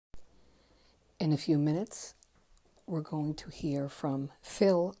In a few minutes, we're going to hear from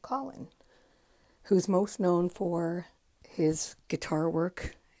Phil Collen, who's most known for his guitar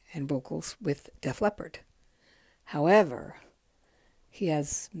work and vocals with Def Leppard. However, he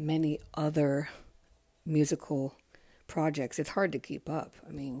has many other musical projects. It's hard to keep up.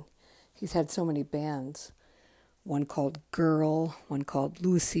 I mean, he's had so many bands. One called Girl, one called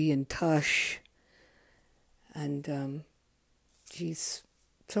Lucy and Tush, and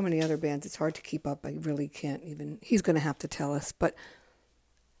so many other bands. It's hard to keep up. I really can't even. He's going to have to tell us. But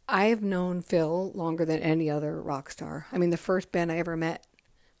I've known Phil longer than any other rock star. I mean, the first band I ever met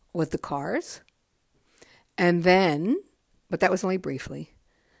was the Cars. And then, but that was only briefly.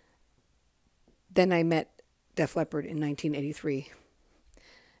 Then I met Def Leppard in 1983.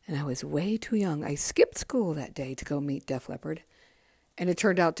 And I was way too young. I skipped school that day to go meet Def Leppard. And it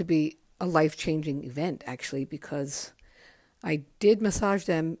turned out to be a life-changing event, actually, because I did massage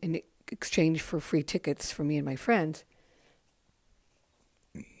them in exchange for free tickets for me and my friends.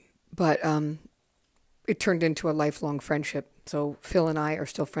 But it turned into a lifelong friendship. So Phil and I are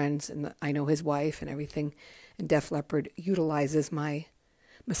still friends, and I know his wife and everything. And Def Leppard utilizes my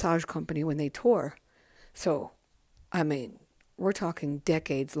massage company when they tour. So, I mean, we're talking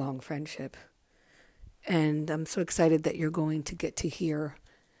decades-long friendship. And I'm so excited that you're going to get to hear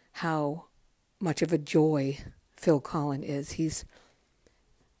how much of a joy Phil Collen is. He's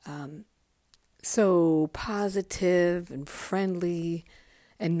so positive and friendly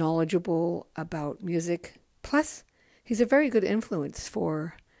and knowledgeable about music. Plus, he's a very good influence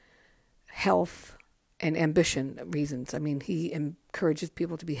for health and ambition reasons. I mean, he encourages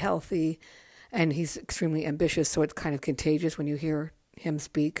people to be healthy, and he's extremely ambitious, so it's kind of contagious when you hear him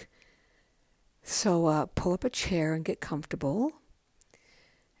speak. So pull up a chair and get comfortable,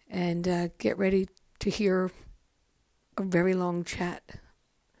 and get ready to hear a very long chat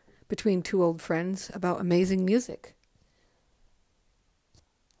between two old friends about amazing music.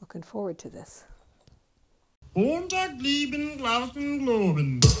 Looking forward to this. Montag, lieben, glauben,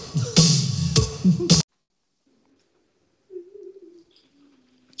 globen.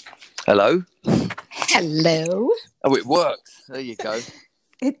 Hello? Hello. Oh, it works. There you go.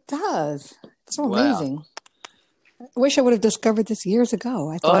 It does. It's so Wow. amazing. I wish I would have discovered this years ago.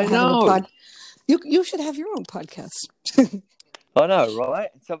 I thought I know. You should have your own podcast. I know, right?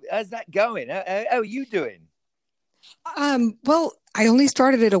 So how's that going? How are you doing? Well, I only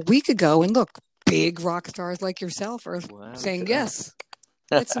started it a week ago, and look, big rock stars like yourself are saying yes.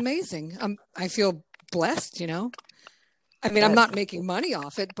 It's amazing. I feel blessed, you know. I mean, I'm not making money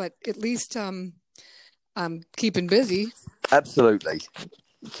off it, but at least I'm keeping busy. Absolutely.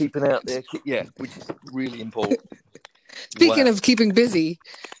 Keeping out there, which is really important. Speaking of keeping busy,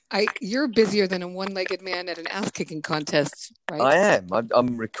 you're busier than a one-legged man at an ass-kicking contest, right? I am.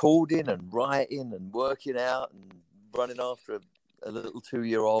 I'm recording and writing and working out and running after a little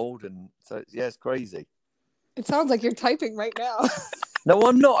 2-year-old, and so it's crazy. It sounds like you're typing right now. No,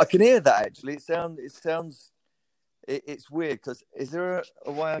 I'm not. I can hear that actually. It sounds. It's weird because is there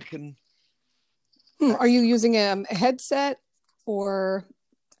a way I can? Are you using a headset or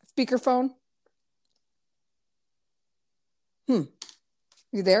speakerphone?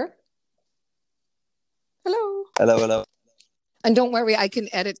 You there? Hello. Hello. And don't worry, I can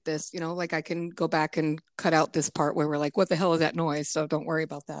edit this. You know, like I can go back and cut out this part where we're like, "What the hell is that noise?" So don't worry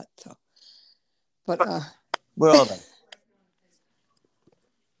about that. So, but where are they?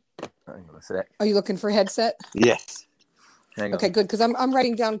 Hang on a sec. Are you looking for a headset? Yes. Hang on. Okay, good, because I'm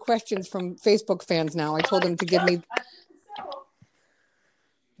writing down questions from Facebook fans now. I told them to give me.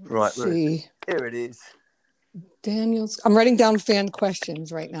 Right. See. Here it is. Daniel's. I'm writing down fan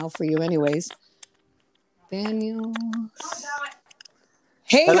questions right now for you, anyways. Daniel.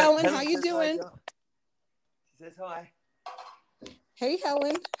 Hey, Helen, how you doing? She says hi. Hey,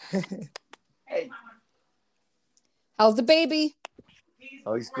 Helen. Hey. How's the baby?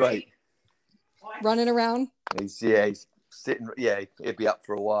 Oh, he's great. Running around? He's sitting. Yeah, he'll be up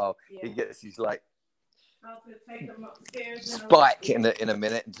for a while. Yeah. He gets his spike in a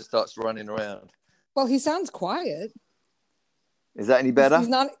minute and just starts running around. Well, he sounds quiet. Is that any better? He's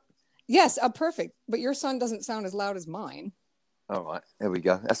not. Yes, perfect. But your son doesn't sound as loud as mine. All right, there we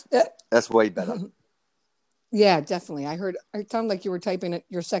go. That's way better. Yeah, definitely. I heard. It sounded like you were typing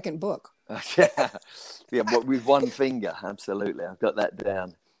your second book. Yeah, but with one finger. Absolutely, I've got that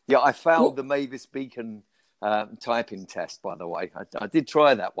down. Yeah, I failed the Mavis Beacon typing test. By the way, I did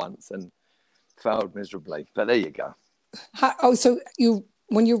try that once and failed miserably. But there you go. So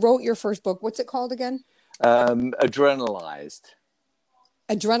when you wrote your first book, what's it called again? Adrenalized.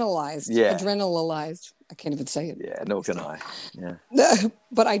 adrenalized. I can't even say it. Yeah, nor can I. Yeah.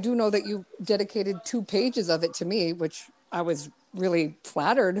 But I do know that you dedicated 2 pages of it to me, which I was really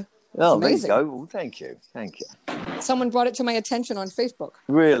flattered. It's amazing. There you go. Well, thank you. Someone brought it to my attention on Facebook.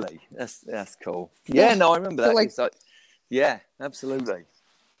 Really? That's cool. Yeah, no, I remember that. Like, yeah, absolutely.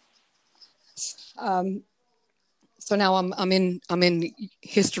 So now I'm in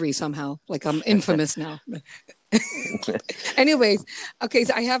history somehow. Like I'm infamous now. Anyways, okay.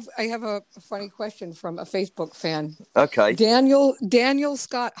 So I have a funny question from a Facebook fan. Okay. Daniel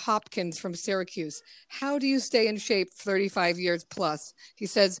Scott Hopkins from Syracuse. How do you stay in shape 35 years plus? He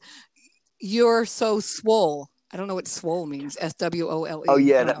says, "You're so swole." I don't know what swole means. SWOLE. Oh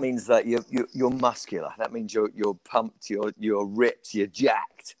yeah, that means that you're muscular. That means you're pumped. You're ripped. You're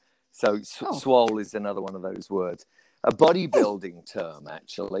jacked. So swole is another one of those words. A bodybuilding term,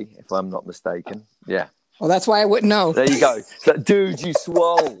 actually, if I'm not mistaken. Yeah. Well, that's why I wouldn't know. There you go. So, dude, you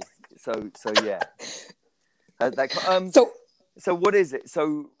swole. So yeah. So what is it?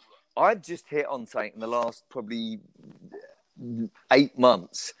 So I've just hit on something in the last probably 8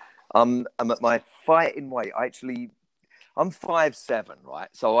 months. I'm at my fighting weight. I'm 5'7", right?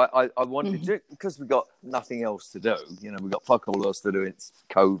 So I wanted to, because we got nothing else to do. You know, we got fuck all else to do. It's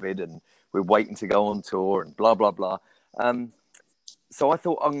COVID, and we're waiting to go on tour, and blah blah blah. So I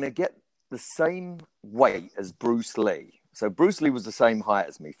thought I'm going to get the same weight as Bruce Lee. So Bruce Lee was the same height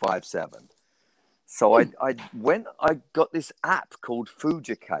as me, 5'7". So I got this app called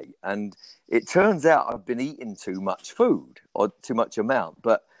Fujicate, and it turns out I've been eating too much food, or too much amount.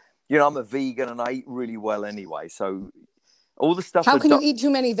 But you know, I'm a vegan and I eat really well anyway. So all the stuff. How can you eat too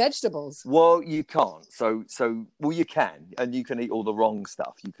many vegetables? Well, you can't. Well, you can, and you can eat all the wrong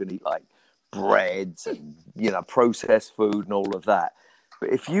stuff. You can eat like breads and, you know, processed food and all of that. But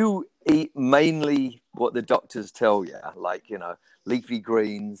if you eat mainly what the doctors tell you, like, you know, leafy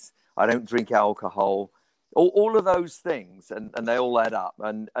greens, I don't drink alcohol, all of those things, and they all add up.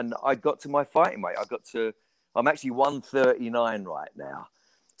 And I got to my fighting weight. I'm actually 139 right now.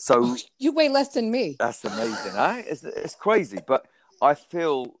 So you weigh less than me. That's amazing, eh? It's crazy, but I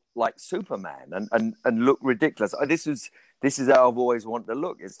feel like Superman and look ridiculous. This is how I've always wanted to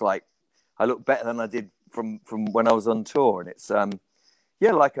look. It's like I look better than I did from when I was on tour, and it's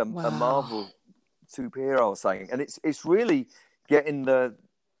like a Marvel superhero or something. And it's really getting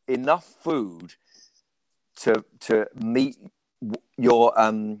enough food to meet your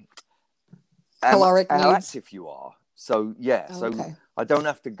caloric how needs. active you are. So so I don't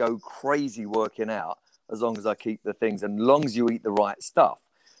have to go crazy working out as long as I keep the things, and as long as you eat the right stuff.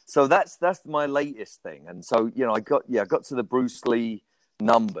 So that's my latest thing. And so, you know, I got to the Bruce Lee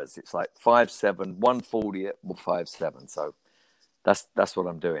numbers. It's like 5'7", 140 at 5'7". So that's what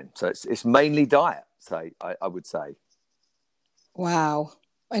I'm doing. So it's mainly diet, I would say. Wow.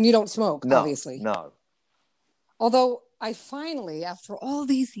 And you don't smoke, obviously. No. Although I finally, after all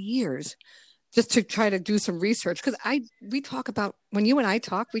these years, just to try to do some research, because we talk about, when you and I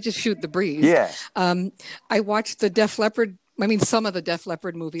talk, we just shoot the breeze. Yeah. I watched some of the Def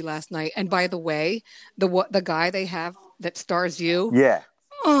Leppard movie last night. And by the way, the guy they have that stars you. Yeah.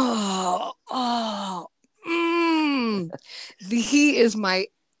 He is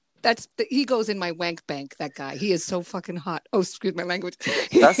he goes in my wank bank, that guy. He is so fucking hot. Oh, excuse my language.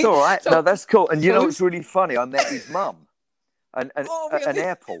 That's all right. No, that's cool. And you know, it's really funny. I met his mum. Really? At an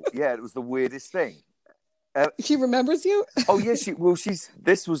airport. Yeah, it was the weirdest thing. She remembers you? Oh yeah,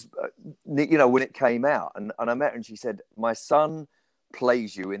 this was you know, when it came out, and I met her, and she said, my son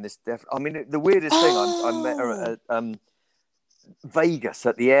plays you in this I mean, the weirdest thing, I met her at Vegas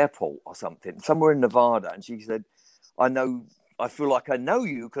at the airport or something, somewhere in Nevada, and she said, I feel like I know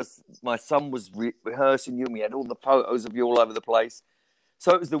you because my son was rehearsing you, and we had all the photos of you all over the place.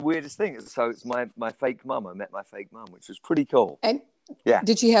 So it was the weirdest thing. So it's my fake mum. I met my fake mum, which was pretty cool. And yeah,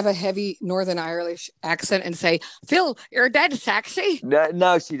 did she have a heavy Northern Irish accent and say, "Phil, you're dead sexy"?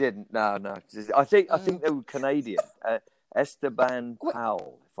 No, she didn't. No. I think they were Canadian. Esteban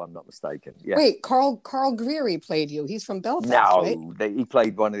Powell, if I'm not mistaken. Yeah. Wait, Carl Greery played you. He's from Belfast, right? He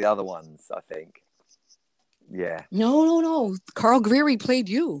played one of the other ones, I think. Yeah. No. Carl Greery played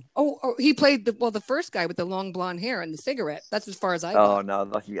you. Oh, he played the first guy with the long blonde hair and the cigarette. That's as far as I got. Oh no,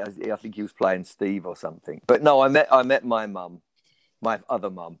 I think he was playing Steve or something. But no, I met my mum, my other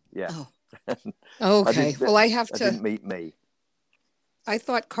mum. Yeah. Oh. Okay. I didn't meet me. I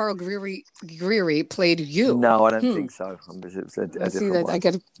thought Carl Greery played you. No, I don't think so. It's a different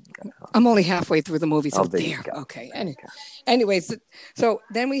one. I'm only halfway through the movie, so there you go. Okay. Anyways, so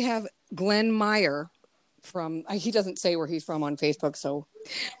then we have Glenn Meyer. He doesn't say where he's from on Facebook. So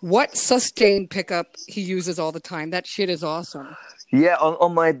what sustain pickup he uses all the time. That shit is awesome. Yeah,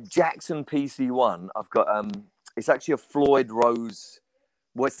 on my Jackson PC1, I've got it's actually a Floyd Rose.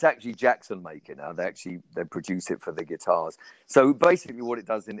 Well, it's actually Jackson making now. They produce it for the guitars. So basically, what it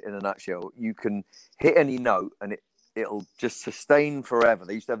does in a nutshell, you can hit any note and it'll just sustain forever.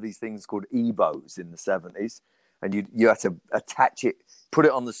 They used to have these things called EBOs in the 70s, and you had to attach it, put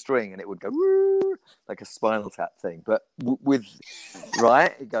it on the string, and it would go woo, like a Spinal Tap thing. But with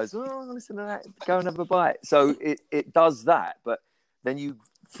right, it goes, oh, listen to that, go and have a bite. So it does that, but then you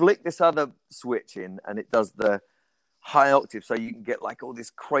flick this other switch in, and it does the high octave, so you can get like all this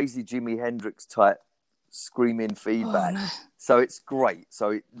crazy Jimi Hendrix type screaming feedback. Oh, no. So it's great.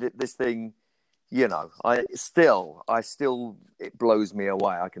 So this thing, you know, I still it blows me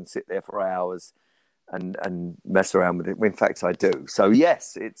away. I can sit there for hours and mess around with it. In fact, I do. So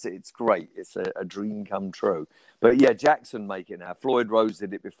yes, it's great. It's a dream come true. But yeah, Jackson make it now. Floyd Rose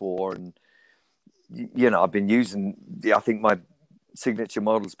did it before, and you know, I've been using. I think my signature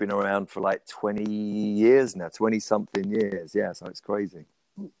model's been around for like 20 years now, 20 something years. Yeah, so it's crazy.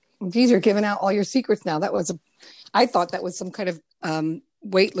 Geez, you're giving out all your secrets now. I thought that was some kind of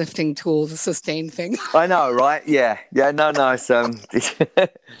weightlifting tool, the sustain thing. I know, right? Yeah. No, it's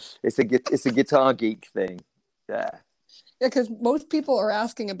it's a guitar geek thing. Yeah. Yeah, because most people are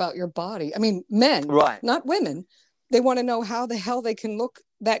asking about your body. I mean, men, right? Not women. They want to know how the hell they can look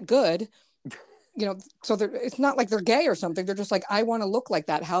that good. You know, so it's not like they're gay or something. They're just like, I want to look like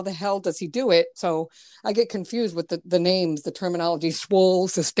that. How the hell does he do it? So I get confused with the names, the terminology, swole,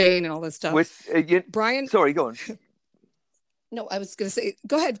 sustain, and all this stuff. Brian, sorry, go on. No, I was going to say,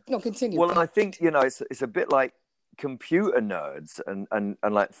 go ahead. No, continue. Well, I think, you know, it's a bit like computer nerds and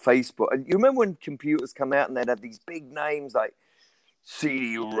like Facebook. And you remember when computers come out and they'd have these big names like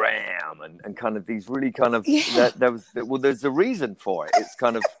CD-RAM and kind of these really kind of, there's a reason for it. It's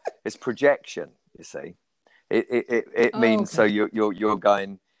kind of, it's projection, you see. It means, okay. So you're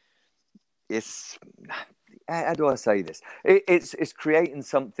going, it's, how do I say this? It's creating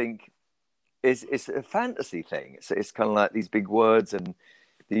something. It's a fantasy thing. It's kind of like these big words, and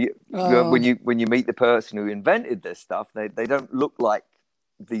when you meet the person who invented this stuff, they don't look like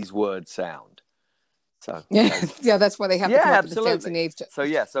these words sound. So yeah, that's why they have to come up with the fancy names.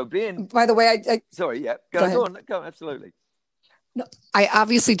 So being. By the way, I sorry, yeah, go on, absolutely. No, I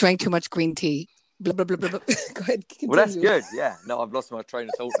obviously drank too much green tea. Blah blah blah blah. Go ahead. Continue. Well, that's good. Yeah, no, I've lost my train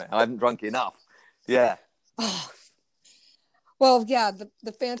of thought now. I haven't drunk enough. Yeah. Oh. Well, yeah,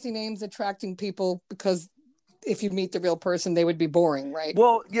 the fancy names attracting people because if you meet the real person, they would be boring, right?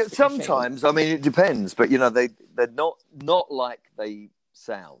 Well, yeah, sometimes. I mean, it depends, but you know, they're not like they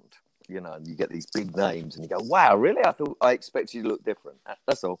sound. You know, and you get these big names, and you go, "Wow, really? I expected you to look different."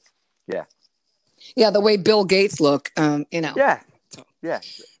 That's all. Yeah. Yeah, the way Bill Gates look, you know. Yeah. Yeah.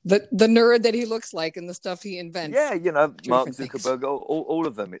 The nerd that he looks like and the stuff he invents. Yeah, you know, Mark Zuckerberg, all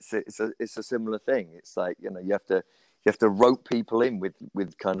of them. It's a similar thing. It's like, you know, you have to rope people in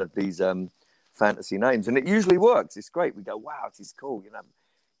with kind of these fantasy names, and it usually works. It's great. We go, wow, this is cool. You know,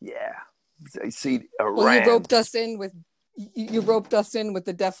 yeah. You see around. Well, you roped us in with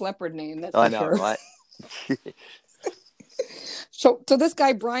the Def Leppard name. That's I know, sure. Right? So this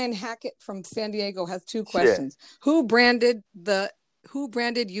guy Brian Hackett from San Diego has two questions. Yeah. Who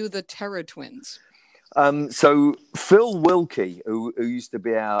branded you the Terror Twins? So Phil Wilkie, who used to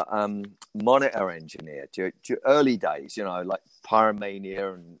be our monitor engineer, early days, you know, like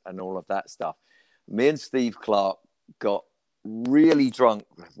Pyromania and all of that stuff. Me and Steve Clark got really drunk.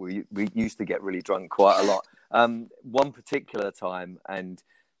 We used to get really drunk quite a lot. One particular time, and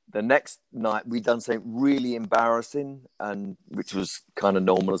the next night we'd done something really embarrassing, and which was kind of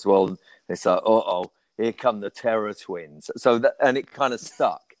normal as well. And it's like, here come the Terror Twins. So that, and it kind of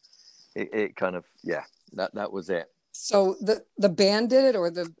stuck. It kind of, yeah, that was it. So the band did it, or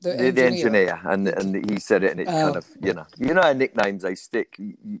the engineer, and he said it, and it kind of, you know how nicknames, they stick.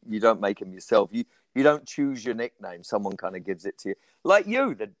 You don't make them yourself. You don't choose your nickname. Someone kind of gives it to you, like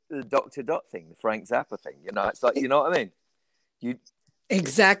you, the Dr. Dot thing, the Frank Zappa thing. You know, it's like, you know what I mean.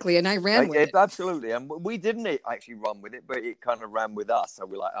 Exactly, and I ran with it. Absolutely, and we didn't actually run with it, but it kind of ran with us. So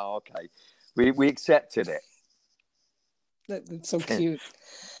we're like, oh, okay, we accepted it. That's so cute.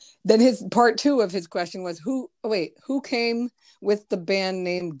 Then his part two of his question was, who came with the band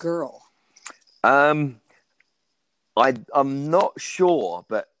name Girl? I'm not sure,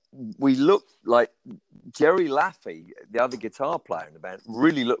 but we looked like Jerry Laffey, the other guitar player in the band,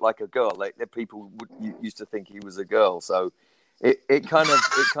 really looked like a girl. Like people used to think he was a girl, so it kind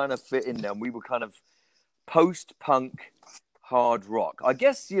of fit in there. And we were kind of post-punk hard rock. I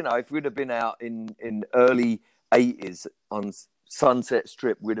guess, you know, if we'd have been out in early 80s on Sunset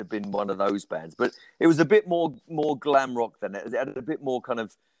Strip would have been one of those bands, but it was a bit more glam rock than it. It had a bit more kind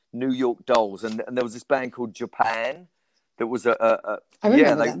of New York Dolls, and there was this band called Japan that was I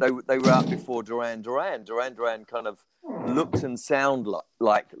remember them. they were out before Duran Duran. Duran Duran kind of looked and sound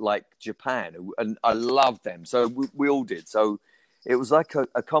like Japan, and I loved them. So we all did. So it was like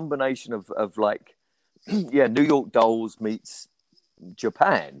a combination of like New York Dolls meets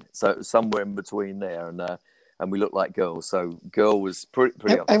Japan. So it was somewhere in between there, and we looked like girls. So Girl was pretty.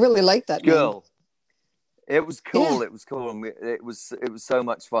 I really like that Girl. name. It was cool. Yeah. It was cool, and it was so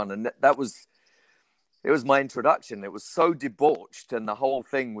much fun, and it was my introduction. It was so debauched, and the whole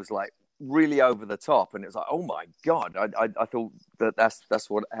thing was like really over the top, and it was like, oh my god! I thought that's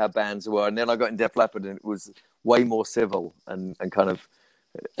what how bands were, and then I got in Def Leppard, and it was way more civil and kind of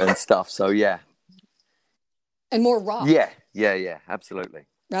and stuff. So yeah, And more rock. Yeah, absolutely.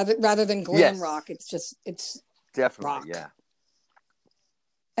 Rather than glam rock, it's Definitely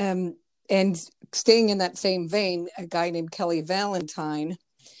rock. And staying in that same vein, a guy named Kelly Valentine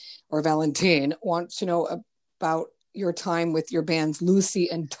wants to know about your time with your bands Lucy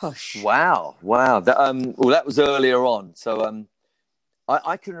and Tush. Wow. Well, that was earlier on. So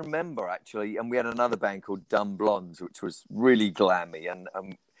I can remember actually, and we had another band called Dumb Blondes, which was really glammy, and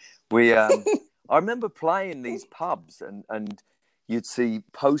we I remember playing these pubs, and you'd see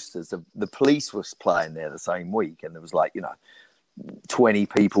posters of the Police was playing there the same week, and there was like 20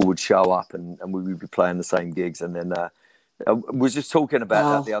 people would show up, and we would be playing the same gigs, and then I was just talking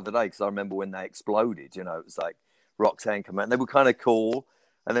about that the other day, because I remember when they exploded. It was like Roxanne came out, and they were kind of cool,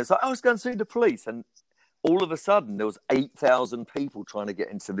 and it's like, oh, let's go and see the Police, and all of a sudden there was 8,000 people trying to get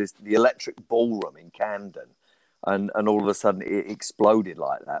into the Electric Ballroom in Camden, and all of a sudden it exploded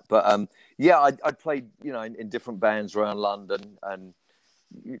like that. But I played in different bands around London, and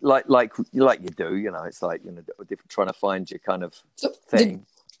like you do, it's like trying to find your kind of thing.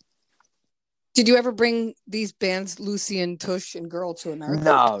 Did you ever bring these bands, Lucy and Tush and Girl, to America?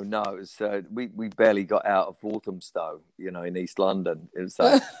 No. It was, we barely got out of Walthamstow, in East London. It was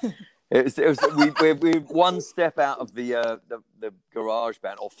like we're one step out of the garage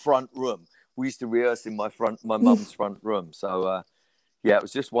band or front room. We used to rehearse in my mum's front room. So it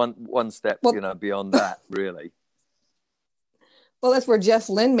was just one step, beyond that, really. Well, that's where Jeff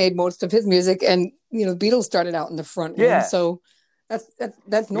Lynne made most of his music, and the Beatles started out in the front room. Yeah. So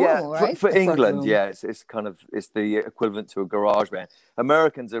that's normal, right? For England, it's the equivalent to a garage band.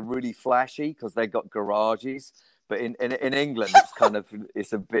 Americans are really flashy because they got garages, but in England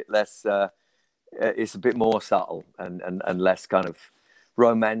it's a bit less. It's a bit more subtle and less kind of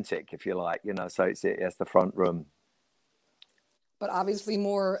romantic, if you like. So it's the front room, but obviously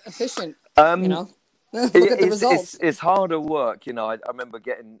more efficient. Look at the results. It's harder work, I remember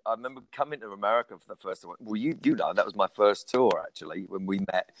coming to America for the first time. Well, that was my first tour actually when we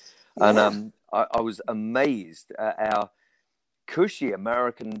met, and I was amazed at how cushy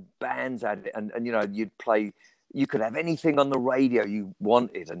American bands had it, and you'd play. You could have anything on the radio you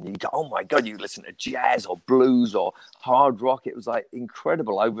wanted, and you go, oh my god, you listen to jazz or blues or hard rock. It was like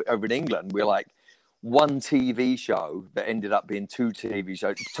incredible. Over in England, we're like one TV show that ended up being two TV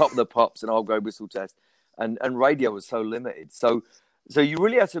shows, Top of the Pops and I'll Go Whistle Test, and radio was so limited. So you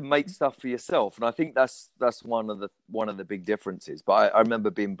really have to make stuff for yourself, and I think that's one of the big differences. But I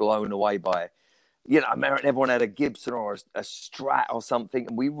remember being blown away by, everyone had a Gibson or a Strat or something,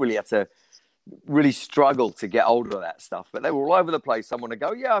 and we really had to really struggle to get hold of that stuff. But they were all over the place. Someone would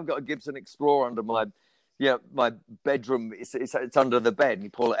go, yeah, I've got a Gibson Explorer under my bedroom. It's under the bed, and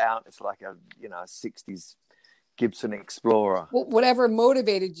you pull it out. It's like a 60s Gibson Explorer. Well, whatever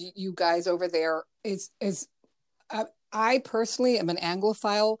motivated you guys over there is I personally am an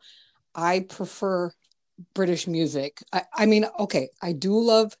Anglophile. I prefer British music. I mean, okay, I do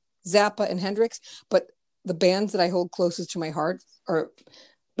love Zappa and Hendrix, but the bands that I hold closest to my heart are,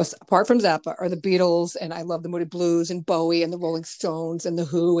 apart from Zappa, are the Beatles, and I love the Moody Blues and Bowie and the Rolling Stones and the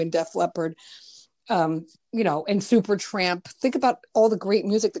Who and Def Leppard. And Supertramp. Think about all the great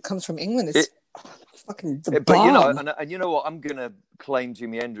music that comes from England. It's fucking the bomb. But and you know what? I'm gonna claim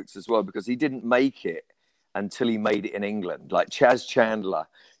Jimi Hendrix as well, because he didn't make it until he made it in England. Like Chaz Chandler,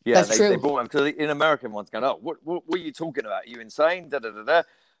 they brought him, because in America everyone's going, oh, what are you talking about? Are you insane? Da da da da.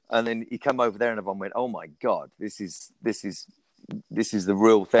 And then he come over there, and everyone went, oh my god, this is the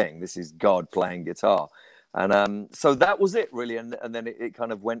real thing. This is God playing guitar, and so that was it really, and then it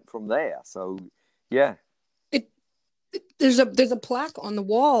kind of went from there. So. Yeah, there's a plaque on the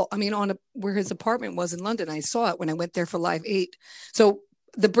wall. I mean, where his apartment was in London. I saw it when I went there for Live 8. So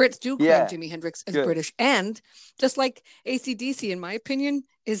The Brits do claim Yeah, Jimi Hendrix as good. British, and just like AC/DC, in my opinion,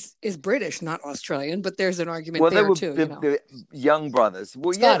 is British, not Australian. But there's an argument Well, they there were too. the Young Brothers.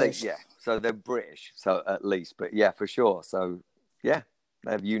 Well, Scottish. So they're British, so at least, but yeah, for sure. So yeah,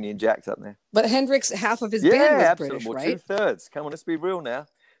 they have Union Jacks up there. But Hendrix, half of his Yeah, band was absolutely. British, Well, right? 2/3. Come on, let's be real now.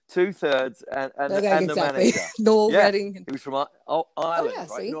 2/3, and the Exactly. manager. Noel Yeah, Redding. he was from Ireland, yeah,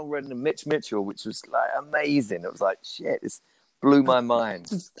 right? see? Noel Redding and Mitch Mitchell, which was like amazing. It was like shit. It blew my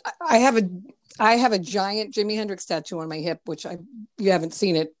mind. I have a giant Jimi Hendrix tattoo on my hip, which you haven't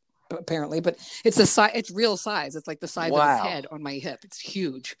seen it apparently, but it's real size. It's like the size of his head on my hip. It's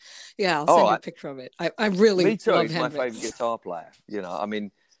huge. Yeah, I'll send you a picture of it. I really Me too. love He's Hendrix. my favorite guitar player. I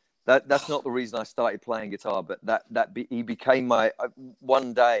mean, that's not the reason I started playing guitar, but he became my.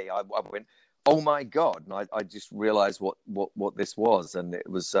 One day I went, oh my god, and I just realized what this was, and it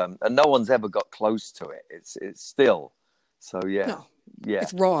was, and no one's ever got close to it. It's still, so yeah, No, yeah,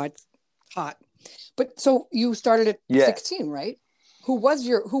 it's raw, it's hot. But so you started at 16, right? Who was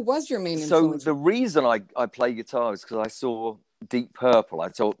your main influence? So the reason I play guitar is because I saw Deep Purple. I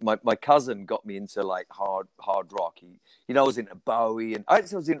saw my cousin got me into like hard rock. I was into Bowie, and I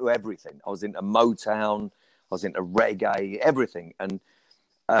was into everything. I was into Motown, I was into reggae, everything, and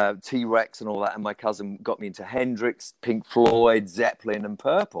T-Rex and all that. And my cousin got me into Hendrix, Pink Floyd, Zeppelin, and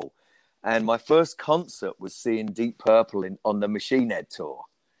Purple. And my first concert was seeing Deep Purple on the Machine Head tour.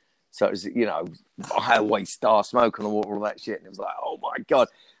 So it was, Highway Star, Smoke on the Water, all that shit. And it was like, oh my God.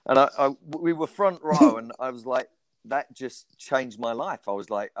 And we were front row, and I was like, that just changed my life. I was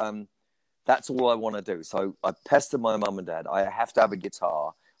like, that's all I want to do. So I pestered my mum and dad. I have to have a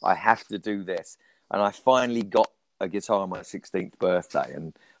guitar. I have to do this. And I finally got a guitar on my 16th birthday.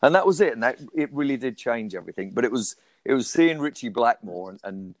 And that was it. And it really did change everything. But it was seeing Richie Blackmore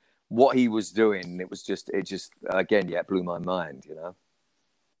and what he was doing. It just again, it blew my mind,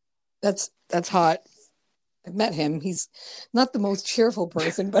 That's hot. I've met him. He's not the most cheerful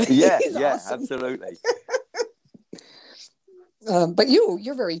person, but he's awesome. Absolutely. But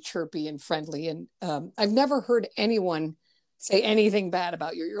you're very chirpy and friendly, and I've never heard anyone say anything bad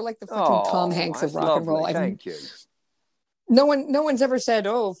about you. You're like the freaking Tom Hanks of rock and roll. Thank you. No one's ever said,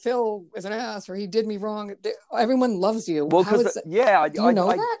 "Oh, Phil is an ass," or "He did me wrong." Everyone loves you. Well, because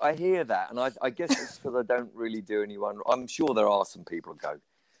I hear that, and I guess it's because I don't really do anyone. I'm sure there are some people who go,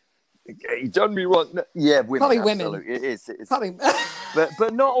 "You done me wrong." Yeah, women. Probably absolutely. women. It's probably,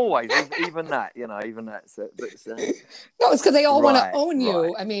 but not always. Even that, even that. So, no, it's because they all want to own you.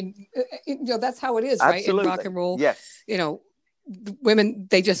 Right. I mean, that's how it is, right? In rock and roll, yes. Women,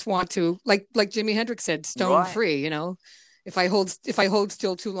 they just want to, like Jimi Hendrix said, stone free. If I hold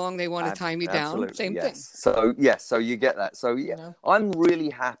still too long, they want to tie me down. Same thing. So you get that. So I'm really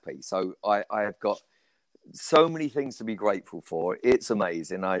happy. So I have got so many things to be grateful for. It's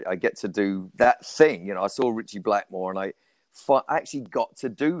amazing. I get to do that thing. I saw Richie Blackmore, and I actually got to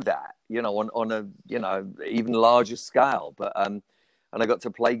do that. On a even larger scale. But and I got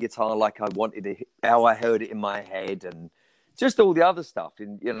to play guitar like I wanted it, how I heard it in my head, and just all the other stuff.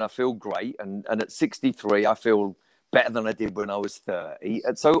 And I feel great. And at 63, I feel better than I did when I was 30.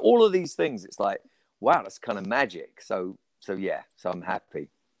 And so all of these things, it's like, wow, that's kind of magic. So I'm happy.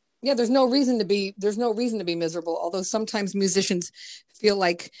 Yeah, there's no reason to be miserable. Although sometimes musicians feel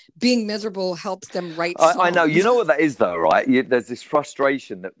like being miserable helps them write songs. I know. You know what that is, though, right? There's this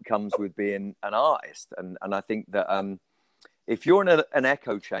frustration that comes with being an artist, and I think that if you're in an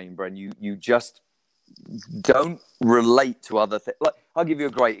echo chamber and you just don't relate to other things, like I'll give you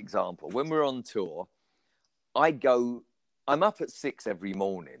a great example. When we're on tour, I'm up at 6 every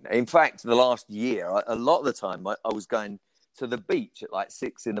morning. In fact, the last year, a lot of the time, I was going to the beach at like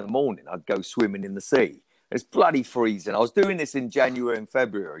 6 in the morning. I'd go swimming in the sea. It's bloody freezing. I was doing this in January and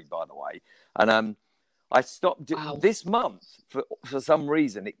February, by the way. And I stopped this month for some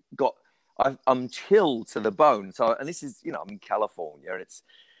reason. I'm chilled to the bone. So, and this is, I'm in California,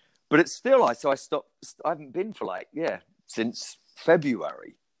 but it's still, so I stopped. I haven't been for since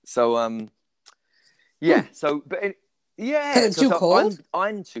February. So, So, but it's too cold.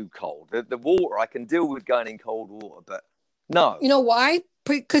 I'm too cold. The water, I can deal with going in cold water, but no. You know why?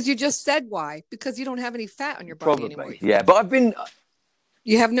 Because you just said why. Because you don't have any fat on your body anymore. Yeah, but I've been.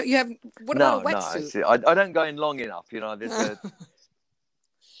 You have. What about a wetsuit? No, I don't go in long enough. There's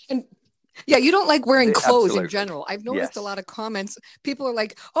and. Yeah, you don't like wearing clothes Absolutely. In general. I've noticed a lot of comments. People are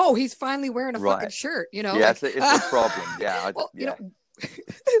like, "Oh, he's finally wearing a fucking shirt." Yeah, it's a problem. Yeah,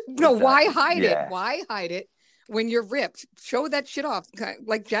 no, why hide it? Why hide it when you're ripped? Show that shit off,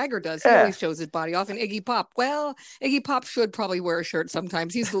 like Jagger does. He always shows his body off. And Iggy Pop, well, Iggy Pop should probably wear a shirt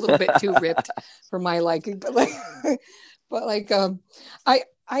sometimes. He's a little bit too ripped for my liking, but But like,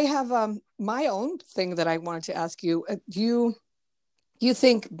 I have my own thing that I wanted to ask you. Do you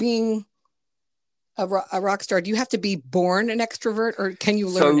think being a rock star, do you have to be born an extrovert, or can you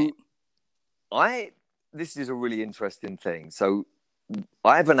learn it? This is a really interesting thing. So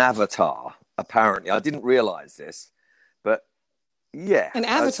I have an avatar. Apparently, I didn't realize this, but yeah, An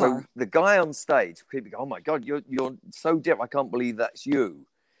avatar. so the guy on stage, people go, "Oh my God, you're so different! I can't believe that's you,"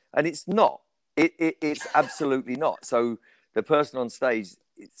 and it's not. It's absolutely not. So the person on stage,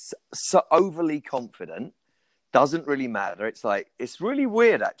 it's so overly confident, doesn't really matter. It's like it's really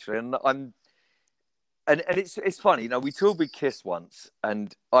weird actually, and it's funny. You know, we toured with Kiss once,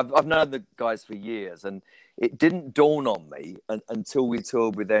 and I've known the guys for years, and it didn't dawn on me until we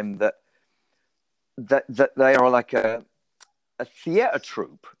toured with them that they are like a theatre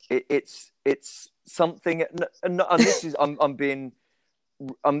troupe. It's something, and this is I'm being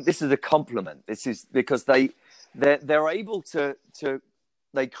this is a compliment. This is because they're able to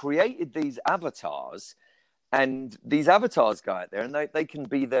they created these avatars, and these avatars go out there and they can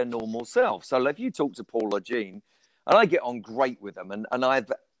be their normal self. So if you talk to Paul or Gene, and I get on great with them, and I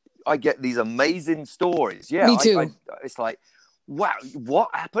get these amazing stories. Yeah, Me too. It's like, wow, what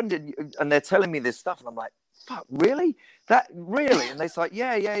happened? And they're telling me this stuff, and I'm like, fuck, really? That really? And they're like,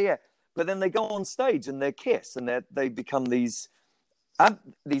 yeah. But then they go on stage and they're Kiss, and they become these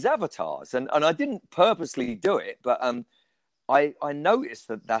avatars. And I didn't purposely do it, but I noticed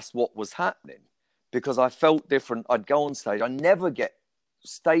that that's what was happening because I felt different. I'd go on stage. I never get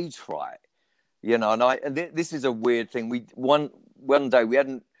stage fright, you know. And this is a weird thing. One day we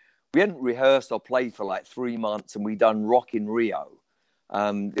hadn't rehearsed or played for like 3 months, and we done Rock in Rio.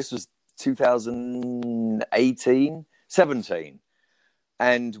 This was 2018, 17.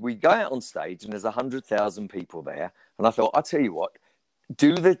 And we go out on stage and there's 100,000 people there. And I thought, I'll tell you what,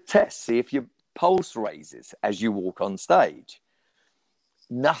 do the test, see if your pulse raises as you walk on stage.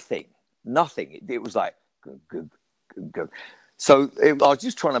 Nothing. It was like, good. So I was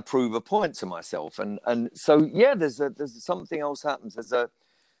just trying to prove a point to myself. And so, yeah, there's something else happens.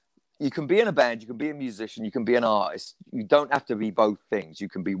 You can be in a band, you can be a musician, you can be an artist. You don't have to be both things. You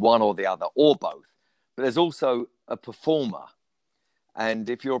can be one or the other or both. But there's also a performer. And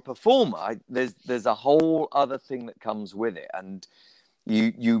if you're a performer, there's a whole other thing that comes with it. And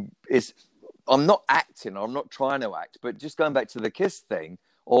I'm not acting, I'm not trying to act, but just going back to the Kiss thing,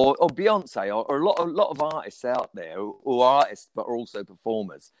 or Beyonce, or a lot of artists out there who are artists but are also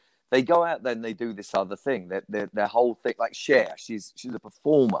performers. They go out there and they do this other thing. Their whole thing, like Cher, she's a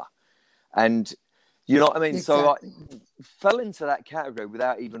performer. And you know what I mean? Exactly. So I fell into that category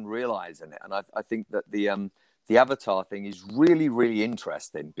without even realizing it. And I think that the avatar thing is really, really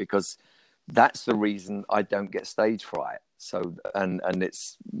interesting because that's the reason I don't get stage fright. So, and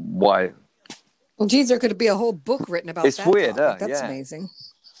it's why. Well, geez, there could be a whole book written about it's that. It's weird. That's yeah. amazing.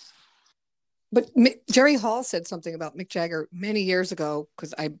 But Jerry Hall said something about Mick Jagger many years ago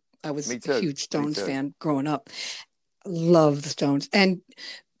because I was a huge Stones fan growing up. Love the Stones. And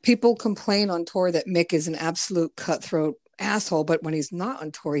people complain on tour that Mick is an absolute cutthroat asshole, but when he's not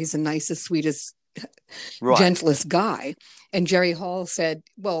on tour, he's the nicest, sweetest, gentlest guy. And Jerry Hall said,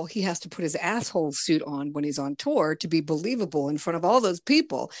 well, he has to put his asshole suit on when he's on tour to be believable in front of all those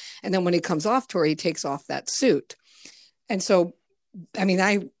people. And then when he comes off tour, he takes off that suit. And so, I mean,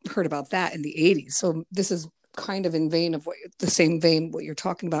 I heard about that in the 80s. So this is kind of in vein of the same vein what you're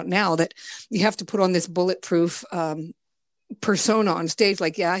talking about now, that you have to put on this bulletproof persona on stage.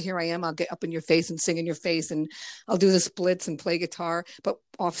 Like, yeah, here I am. I'll get up in your face and sing in your face, and I'll do the splits and play guitar. But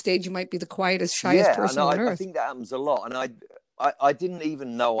off stage, you might be the quietest, shyest person on earth. I think that happens a lot. And I didn't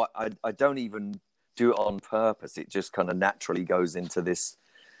even know. I don't even do it on purpose. It just kind of naturally goes into this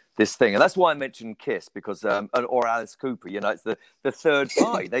thing. And that's why I mentioned Kiss, because or Alice Cooper, you know, it's the third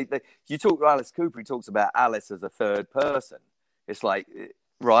party. You talk to Alice Cooper, he talks about Alice as a third person. It's like,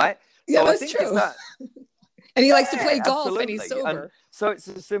 right? Yeah, so that's I think true. It's that, and he likes to play golf, absolutely. And he's sober. And so it's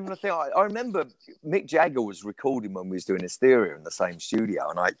a similar thing. I remember Mick Jagger was recording when we was doing Hysteria in the same studio.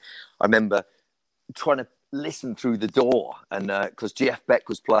 And I remember trying to listen through the door, and because Jeff Beck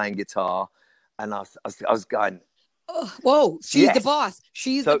was playing guitar, and I was going, oh, whoa, she's the boss.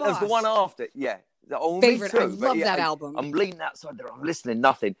 She's the boss. So there's the one after, yeah. Favorite. I love that album. I'm leaning outside there. I'm listening,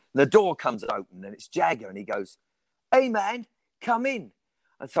 nothing. And the door comes open, and it's Jagger, and he goes, "Hey, man, come in."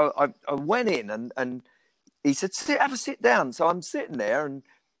 And so I went in, and he said, have a sit down. So I'm sitting there, and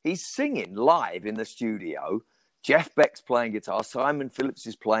he's singing live in the studio. Jeff Beck's playing guitar. Simon Phillips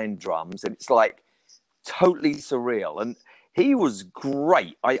is playing drums, and it's like totally surreal. And he was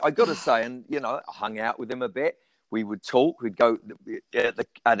great. I got to say, and you know, I hung out with him a bit. We would talk. We'd go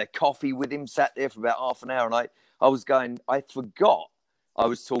had a coffee with him, sat there for about half an hour, and I forgot I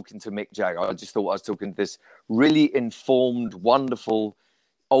was talking to Mick Jagger. I just thought I was talking to this really informed, wonderful,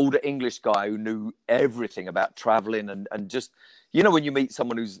 older English guy who knew everything about traveling and just, when you meet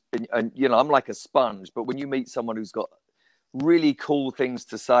someone who's, and I'm like a sponge, but when you meet someone who's got really cool things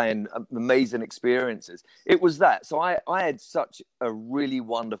to say and amazing experiences, it was that. So I had such a really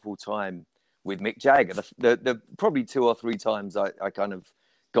wonderful time with Mick Jagger. The probably 2 or 3 times I kind of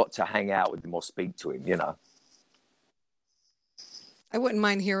got to hang out with him or speak to him, I wouldn't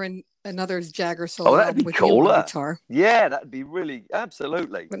mind hearing another Jagger solo that'd be with cooler. you on guitar. Yeah, that'd be really,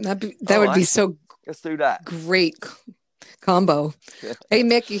 absolutely. That would be so. Let's do that. Great combo. Hey,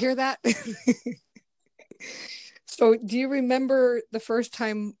 Mick, you hear that? So, do you remember the first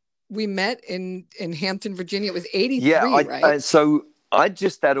time we met in Hampton, Virginia? It was 83, right? So I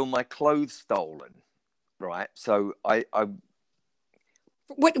just had all my clothes stolen, right? So I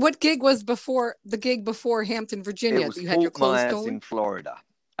What gig was before the gig before Hampton, Virginia? It was You had your Fort clothes Myers stolen in Florida,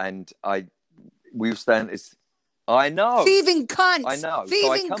 and we were staying. I know, thieving cunts. I know.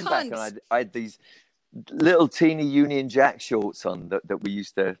 Thieving so I come cunts. back and I had these little teeny Union Jack shorts on that we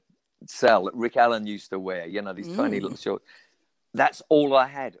used to sell. That Rick Allen used to wear. These tiny little shorts. That's all I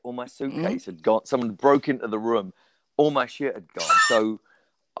had. All my suitcase had gone. Someone broke into the room. All my shit had gone. So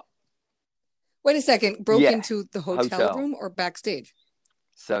wait a second. Broke into the hotel room or backstage?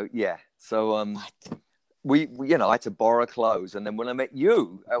 So we I had to borrow clothes, and then when I met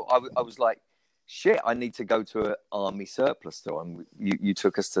you, I was like, shit, I need to go to an army surplus store, and you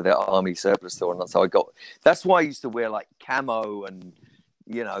took us to the army surplus store, and so that's why I used to wear like camo and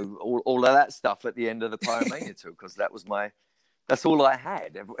all of that stuff at the end of the Pyromania tour, because that's all I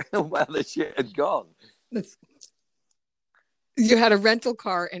had. All my other shit had gone. You had a rental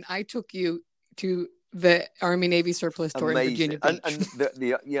car, and I took you to the Army Navy surplus store in Virginia Beach. And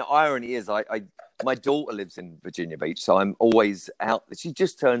the irony is, my daughter lives in Virginia Beach, so I'm always out. She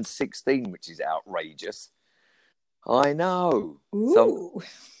just turned 16, which is outrageous. I know. Ooh. So,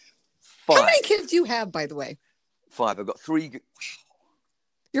 5. How many kids do you have, by the way? 5. I've got 3.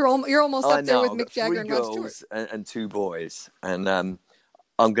 You're almost up there with Mick Jagger and Rod Stewart. 3 girls and 2 boys, and I'm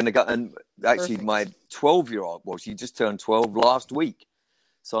going to go. And actually, my 12-year-old, she just turned 12 last week.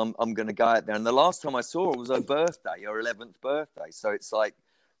 So I'm going to go out there. And the last time I saw her was her birthday, her 11th birthday. So it's like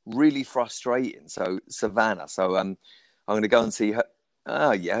really frustrating. So Savannah. So I'm going to go and see her.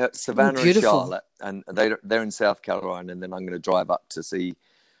 Oh, yeah, Savannah and Charlotte. And they're in South Carolina. And then I'm going to drive up to see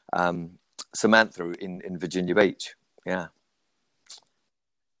Samantha in Virginia Beach. Yeah.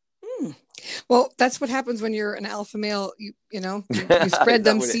 Well, that's what happens when you're an alpha male. You spread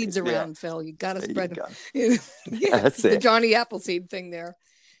them seeds around, Phil. You got to spread them. Yeah, that's the Johnny Appleseed thing there.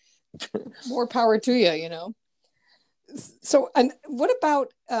 More power to you, So, and what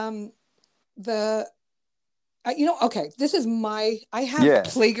about okay, this is I have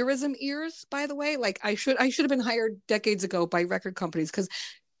plagiarism ears, by the way. Like I should have been hired decades ago by record companies, because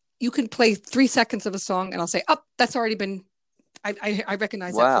you can play 3 seconds of a song and I'll say, oh, that's already been, I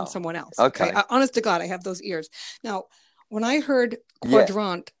recognize that from someone else. Okay. Honest to God, I have those ears. Now, when I heard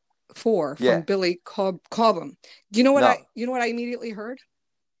Quadrant 4 from Billy Cobham, do you know what I immediately heard?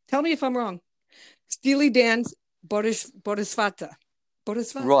 Tell me if I'm wrong. Steely Dan's Bodhisattva.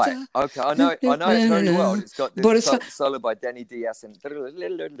 Right. Okay. I know it very well. It's got this solo by Denny Diaz and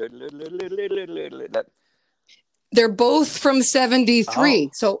they're both from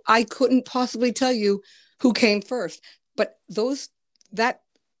 73. So I couldn't possibly tell you who came first. But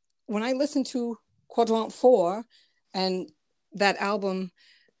when I listened to Quadrant 4 and that album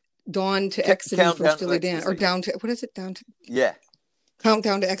Dawn to Ecstasy from Steely Dan, or Down to, what is it? Down to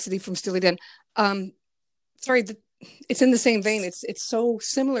Countdown to Ecstasy from Steely Dan. Sorry, it's in the same vein. It's so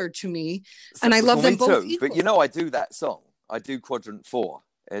similar to me, and I love them both equally. But I do that song. I do Quadrant 4.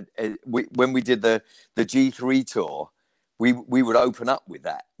 When we did the G3 tour, we would open up with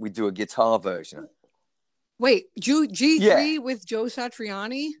that. We'd do a guitar version. Wait, G3 with Joe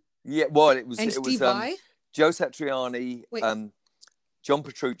Satriani? Yeah, well, it was Steve Vai? Joe Satriani, John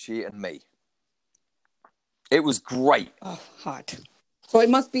Petrucci, and me. It was great. Oh, hot. So it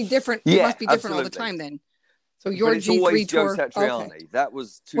must be different. Yeah, it must be different all the time then. So your G3 tour. Joe Satriani. Okay. That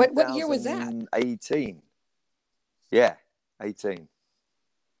was 2018. What year was that? 18. Yeah, 18.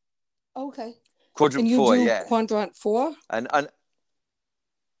 Okay. Quadrant 4, yeah. Quadrant 4? And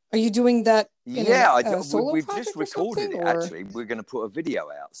are you doing that in we've just recorded it, actually. We're going to put a video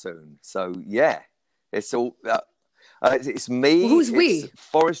out soon. So, yeah. It's all... it's me. Well, who's we?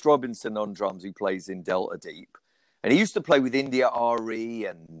 Forrest Robinson on drums, who plays in Delta Deep. And he used to play with India Ari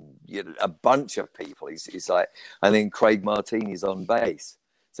and a bunch of people. He's like... And then Craig Martini's on bass.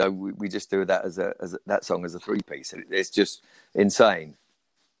 So we just do that as that song as a 3-piece. It's just insane.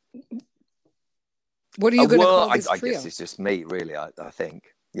 What are you going to call this I trio? guess it's just me, really. I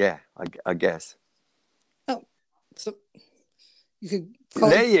think. Yeah, I guess. Oh, so you could call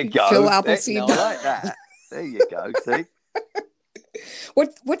there it you go. Phil Appleseed. No, I like that. There you go. See.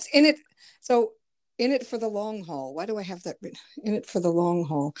 What's in it? So in it for the long haul. Why do I have that written? In it for the long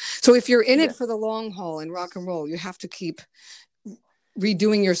haul. So if you're in it for the long haul in rock and roll, you have to keep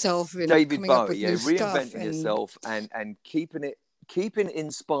redoing yourself and David coming Bowie, up with new reinventing stuff yourself and keeping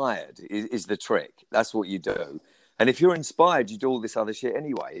inspired is the trick. That's what you do. And if you're inspired, you do all this other shit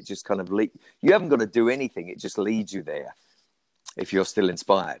anyway. It just kind of you haven't got to do anything. It just leads you there if you're still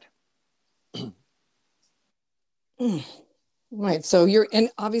inspired. Right. So you're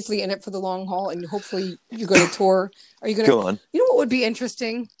obviously in it for the long haul, and hopefully you're going to tour. Are you going to? Go on. You know what would be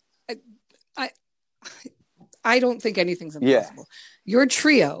interesting? I don't think anything's impossible. Yeah. Your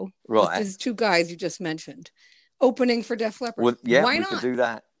trio, right? These two guys you just mentioned, opening for Def Leppard. Well, yeah, why not? We could do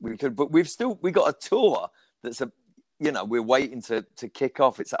that. We could, but we got a tour that's we're waiting to kick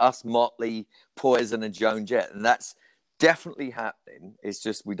off. It's us, Motley, Poison, and Joan Jett, and that's definitely happening. It's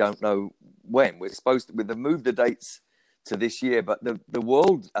just we don't know when. We've moved the dates to this year, but the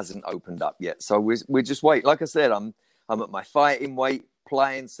world hasn't opened up yet, so we're just waiting. Like I said, I'm at my fighting weight,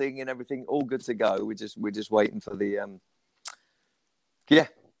 playing, singing, everything, all good to go. We're just waiting for the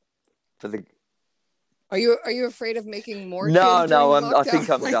for the. Are you afraid of making more? No, kids I think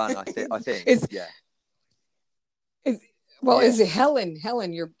I'm done. I think Is it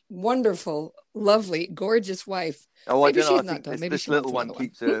Helen, your wonderful, lovely, gorgeous wife? Oh, maybe I don't know. She's not done. Maybe this little one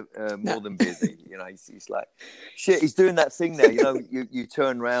keeps her more no. than busy. He's like, shit. He's doing that thing there. You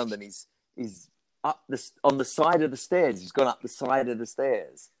turn around and he's up on the side of the stairs. He's gone up the side of the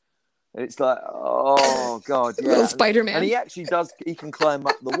stairs, and it's like, oh god, yeah. Little Spider-Man. And he actually does. He can climb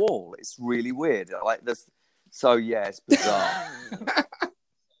up the wall. It's really weird. Like this. So yeah, it's bizarre.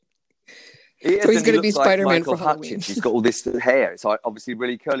 So he's going to be Spider-Man Michael for Halloween. Hutchins. He's got all this hair. It's obviously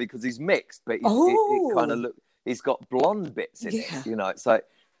really curly because he's mixed, but it kind of look. He's got blonde bits in it. It's like,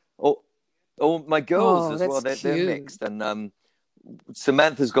 my girls as well. They're mixed, and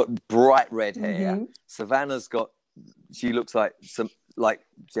Samantha's got bright red hair. Mm-hmm. Savannah's she looks like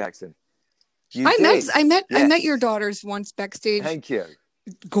Jackson. I met your daughters once backstage. Thank you.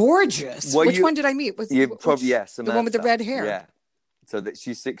 Gorgeous. Which one did I meet? Samantha. The one with the red hair. Yeah. So that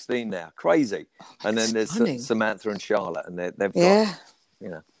she's 16 now, crazy. And then there's Samantha and Charlotte, and they've got,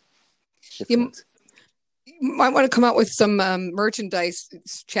 you might want to come out with some merchandise,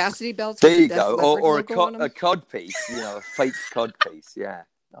 chastity belts. There you go, or a cod piece, a fake cod piece. Yeah,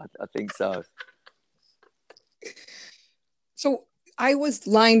 I think so. So I was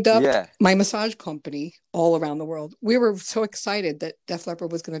lined up my massage company all around the world. We were so excited that Def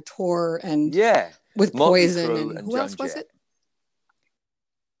Leppard was going to tour and with Poison and who else was it?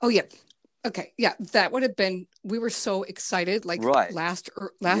 Oh, yeah. Okay. Yeah. That would have been, we were so excited. Like last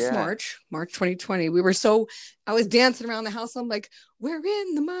March 2020, I was dancing around the house. I'm like, we're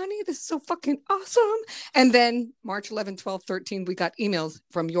in the money. This is so fucking awesome. And then March 11, 12, 13, we got emails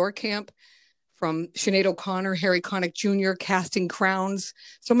from your camp, from Sinead O'Connor, Harry Connick Jr., Casting Crowns,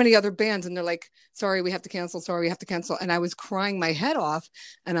 so many other bands. And they're like, sorry, we have to cancel. Sorry, we have to cancel. And I was crying my head off.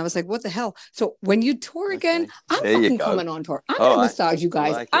 And I was like, what the hell? So when you tour again, I'm fucking coming on tour. I'm going to massage you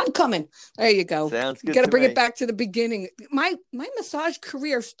guys. I'm coming. There you go. Sounds good. You got to bring it back to the beginning. My massage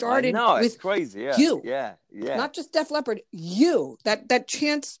career started with it's crazy. Yeah. You. Yeah. Not just Def Leppard. You. That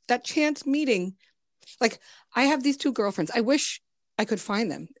chance meeting. Like, I have these two girlfriends. I wish I could find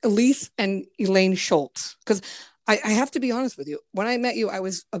them, Elise and Elaine Schultz, because I have to be honest with you. When I met you, I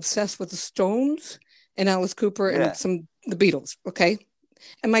was obsessed with the Stones and Alice Cooper and the Beatles. Okay,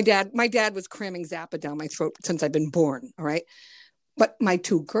 and my dad was cramming Zappa down my throat since I've been born. All right, but my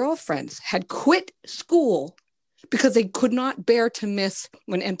two girlfriends had quit school because they could not bear to miss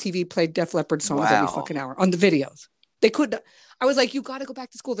when MTV played Def Leppard songs every fucking hour on the videos. They could. I was like, you got to go back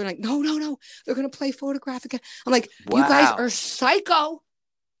to school. They're like, no. They're going to play Photograph again. I'm like, you guys are psycho.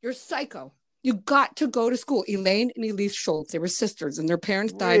 You're psycho. You got to go to school. Elaine and Elise Schultz, they were sisters and their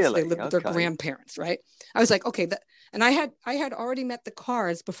parents died. So they lived with their grandparents, right? I was like, okay. And I had already met the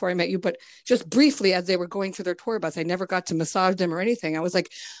Cars before I met you, but just briefly as they were going through their tour bus, I never got to massage them or anything. I was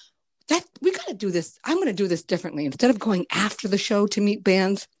like, we got to do this. I'm going to do this differently. Instead of going after the show to meet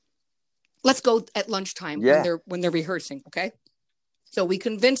bands, let's go at lunchtime when they're rehearsing. Okay. So we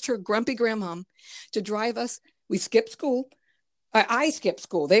convinced her grumpy grandmom to drive us. We skipped school. I skipped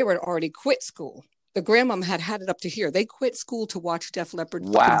school. They were already quit school. The grandmom had it up to here. They quit school to watch Def Leppard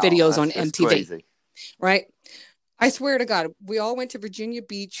videos on MTV. Crazy. Right. I swear to God, we all went to Virginia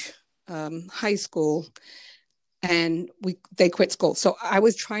Beach high school, and they quit school. So I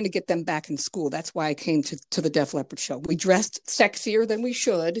was trying to get them back in school. That's why I came to the Def Leppard show. We dressed sexier than we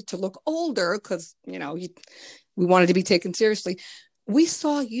should to look older because, we wanted to be taken seriously. We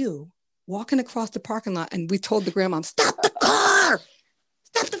saw you walking across the parking lot, and we told the grandma, "Stop the car!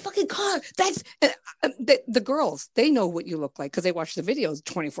 Stop the fucking car!" That's the girls. They know what you look like because they watch the videos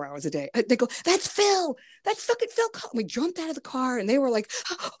 24 hours a day. They go, "That's Phil. That's fucking Phil." We jumped out of the car, and they were like,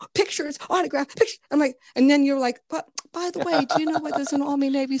 "Oh, pictures, autograph, pictures." I'm like, and then you're like, "But by the way, do you know what? There's an Army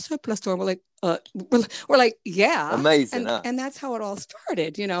Navy surplus store." We're like, we're like, "Yeah." Amazing, and that's how it all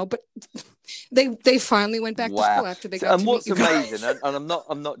started, But they finally went back to school after they got to what's meet you guys. amazing, and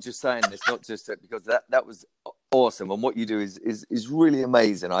I'm not just saying this, not just because that was awesome, and what you do is really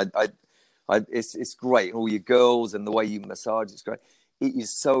amazing. It's great. All your girls and the way you massage, it's great. It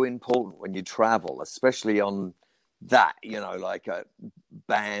is so important when you travel, especially on that, like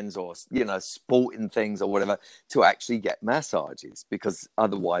bands or sporting things or whatever, to actually get massages, because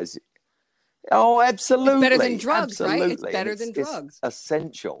otherwise. Oh, absolutely. It's better than drugs, absolutely. Right? It's better than drugs. It's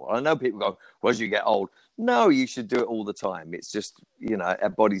essential. I know people go, "Well, as you get old." No, you should do it all the time. It's just, our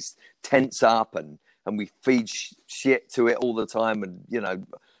bodies tense up and we feed shit to it all the time, and,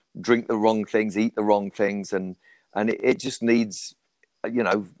 drink the wrong things, eat the wrong things. And it just needs,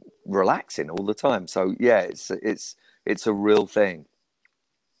 relaxing all the time. So yeah, it's a real thing.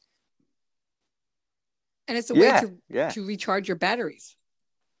 And it's a way to recharge your batteries.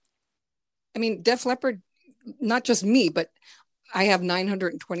 I mean, Def Leppard, not just me, but I have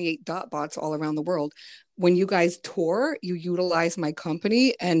 928 dot bots all around the world. When you guys tour, you utilize my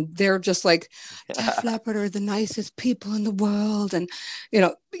company, and they're just like, Def Leppard are the nicest people in the world. And,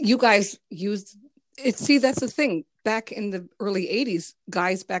 you guys use it. See, that's the thing. Back in the early 80s,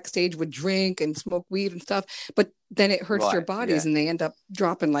 guys backstage would drink and smoke weed and stuff, but then it hurts their bodies and they end up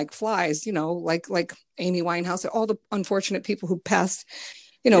dropping like flies, like Amy Winehouse, all the unfortunate people who passed,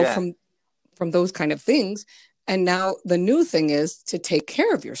 from those kind of things. And now the new thing is to take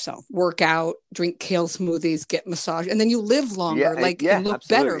care of yourself, work out, drink kale smoothies, get massage, and then you live longer, and look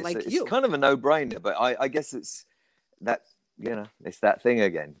absolutely. Better, it's kind of a no-brainer, but I guess it's that, it's that thing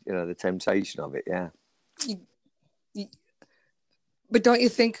again, the temptation of it. Yeah. But don't you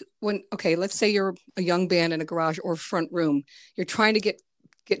think let's say you're a young band in a garage or front room, you're trying to get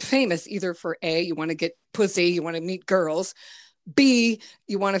famous, either for A, you want to get pussy, you want to meet girls, B,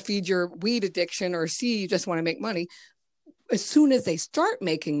 you want to feed your weed addiction, or C, you just want to make money. As soon as they start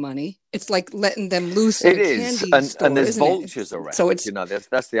making money, it's like letting them loose in a candy store, and there's vultures around. So it's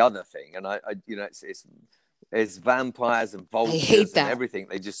that's the other thing, and I it's vampires and vultures. I hate that. And everything.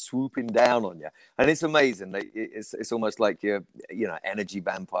 They just swooping down on you, and it's amazing. It's almost like you're energy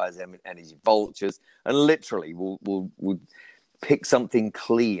vampires, energy vultures, and literally will pick something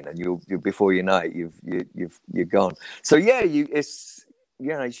clean, and you before you know it, you're gone. So yeah, you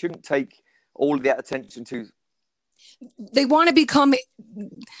shouldn't take all of that attention to. They want to become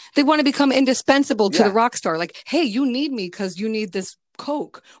indispensable to the rock star. Like, hey, you need me because you need this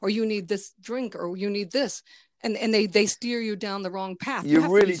Coke, or you need this drink, or you need this, and they steer you down the wrong path. You have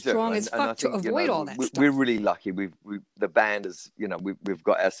really to be strong as fuck to avoid all that stuff. We're really lucky. The band is, we've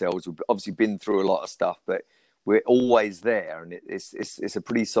got ourselves. We've obviously been through a lot of stuff, but we're always there, and it's a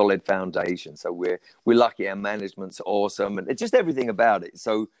pretty solid foundation. So we're lucky. Our management's awesome, and it's just everything about it.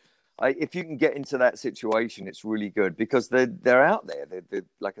 So if you can get into that situation, it's really good, because they're out there. They're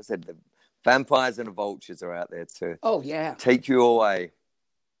like I said, the vampires and the vultures are out there to take you away.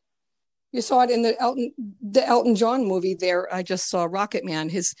 You saw it in the Elton John movie. There, I just saw Rocket Man.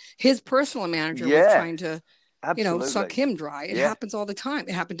 His personal manager was trying to. Absolutely. Suck him dry. It happens all the time.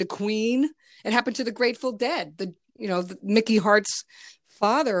 It happened to Queen. It happened to the Grateful Dead. The Mickey Hart's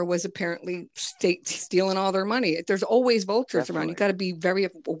father was apparently stealing all their money. There's always vultures around. You got to be very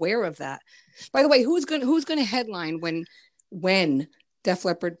aware of that. By the way, who's going to headline when Def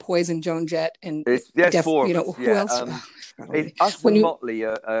Leppard, Poison, Joan Jett, and four. Who else? Us and Motley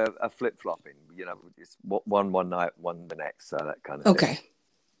are flip flopping. It's one night, one the next. So that kind of thing.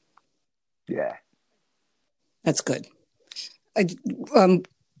 Yeah. That's good. I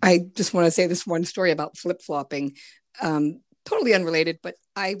just want to say this one story about flip-flopping. Totally unrelated, but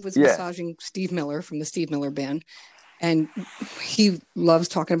I was massaging Steve Miller from the Steve Miller Band, and he loves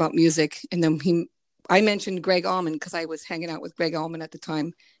talking about music. And then I mentioned Greg Allman because I was hanging out with Greg Allman at the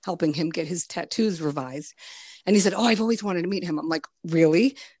time, helping him get his tattoos revised. And he said, "Oh, I've always wanted to meet him." I'm like,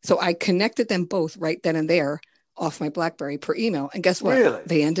 "Really?" So I connected them both right then and there off my BlackBerry per email. And guess what? Really?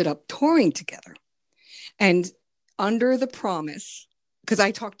 They ended up touring together. And under the promise because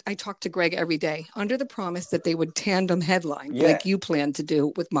I talked to Greg every day under the promise that they would tandem headline Yeah. like you planned to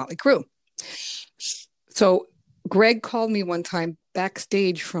do with Motley Crue. So Greg called me one time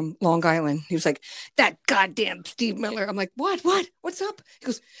backstage from Long Island. He was like, "That goddamn Steve Miller." I'm like, "What? What's up?" He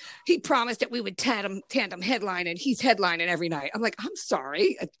goes, "He promised that we would tandem headline, and he's headlining every night." I'm like, "I'm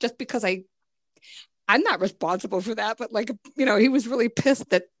sorry, just because I'm not responsible for that, but like, you know, he was really pissed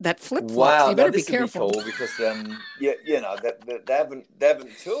that flip flops. Wow, You better no, be this would be careful." cool because you know they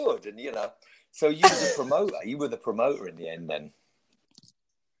haven't toured, and you know, so you were the promoter in the end then.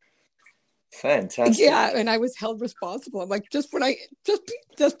 Fantastic. Yeah, and I was held responsible. I'm like, just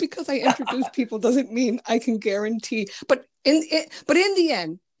because I introduce people doesn't mean I can guarantee. But in the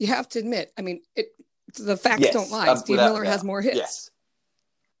end, you have to admit, I mean, the facts don't lie. Steve Miller has more hits. Yes.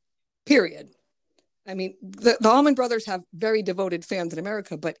 Period. I mean, the Allman Brothers have very devoted fans in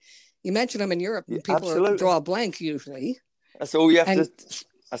America, but you mention them in Europe, and people draw a blank usually. That's all you have to.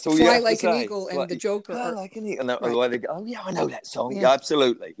 That's all you have Fly to say. Like an Eagle and The Joker. Fly Like an Eagle. And right. they go, "Oh yeah, I know that song." Yeah,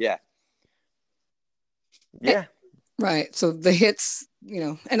 absolutely. Yeah. Yeah. Right. So the hits, you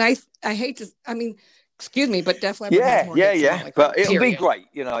know, and I hate to. I mean, excuse me, but Def Leppard has more hits than Motley Crue, but it'll period. be great.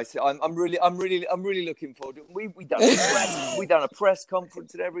 You know, I'm really looking forward to it. We done a press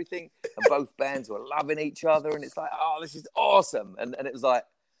conference and everything, and both bands were loving each other, and it's like, oh, this is awesome. And it was like,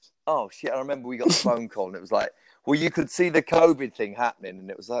 oh shit! I remember we got the phone call, and it was like, well, you could see the COVID thing happening, and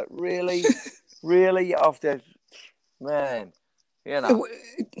it was like, really, really, after, man, you know.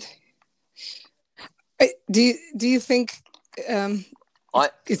 Do you think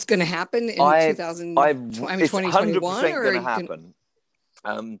it's going to happen in 2021? It's 100% going to happen.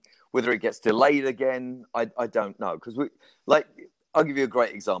 Whether it gets delayed again, I don't know. Because I'll give you a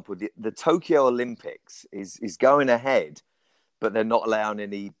great example. The Tokyo Olympics is going ahead, but they're not allowing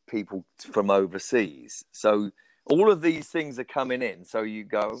any people from overseas. So all of these things are coming in. So you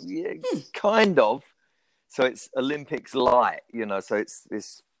go, yeah, kind of. So it's Olympics light, you know. So it's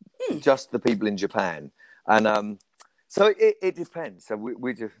just the people in Japan, and so it depends. So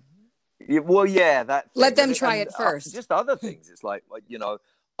we just that let them try it first. Just other things. It's like, you know,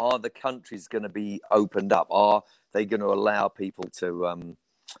 are the countries going to be opened up? Are they going to allow people to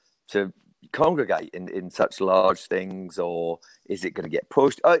congregate in such large things, or is it going to get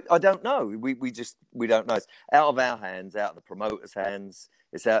pushed? I don't know. We don't know. It's out of our hands, out of the promoters' hands.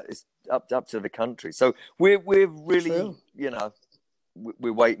 It's up to the country. So we're really True. You know,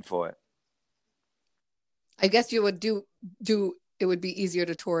 we're waiting for it. I guess you would do. It would be easier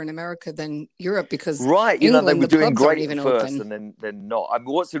to tour in America than Europe because right, you England, know, they were doing great even first, open. and then they're not. I mean,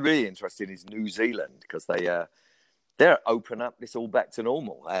 what's really interesting is New Zealand because they're open up. It's all back to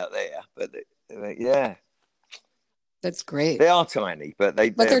normal out there. But yeah, that's great. They are tiny, but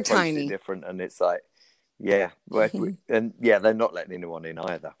they're tiny, different, and it's like. Yeah, and they're not letting anyone in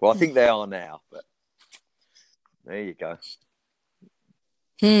either. Well, I think they are now, but there you go.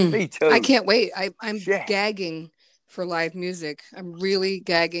 Me too. I can't wait. I'm gagging for live music. I'm really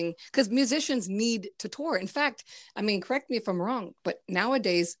gagging because musicians need to tour. In fact, I mean, correct me if I'm wrong, but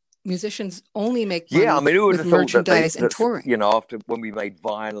nowadays musicians only make money who would with have thought merchandise and touring. You know, after when we made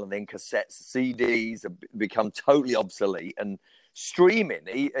vinyl and then cassettes, CDs have become totally obsolete and. Streaming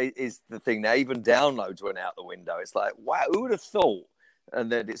is the thing now. Even downloads went out the window. It's like, wow, who would have thought? And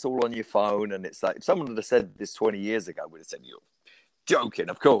then it's all on your phone. And it's like, if someone would have said this 20 years ago, we'd have said, you're joking,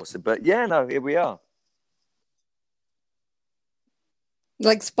 of course. But yeah, no, here we are.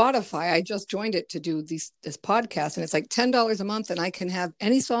 Like Spotify, I just joined it to do this podcast. And it's like $10 a month. And I can have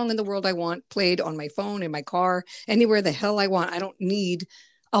any song in the world I want played on my phone, in my car, anywhere the hell I want. I don't need...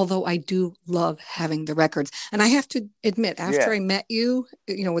 Although I do love having the records. And I have to admit, after I met you,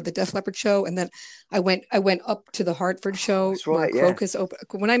 you know, with the Def Leppard show, and then I went up to the Hartford show where Crocus opened.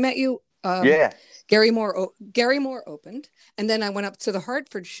 When I met you, Gary Moore opened. And then I went up to the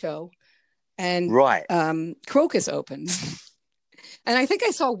Hartford show and Crocus opened. And I think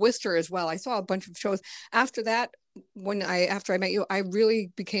I saw Worcester as well. I saw a bunch of shows. After that, after I met you, I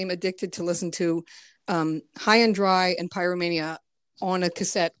really became addicted to listen to High and Dry and Pyromania on a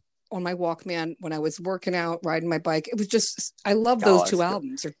cassette on my Walkman when I was working out, riding my bike. It was just, I love those two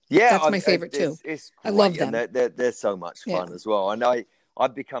albums. That's my favorite too. It's I love them. They're so much fun as well. And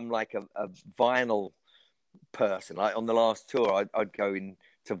I've become like a vinyl person. Like on the last tour, I'd go into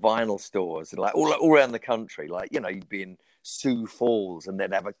vinyl stores and like all around the country. Like, you know, you'd be in Sioux Falls and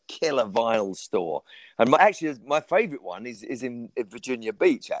they'd have a killer vinyl store. And my favorite one is in Virginia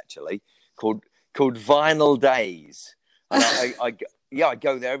Beach, actually, called Vinyl Days. And I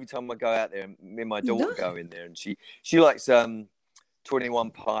go there every time I go out there. And me and my daughter go in there, and she likes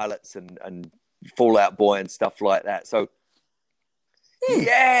 21 Pilots and Fall Out Boy and stuff like that. So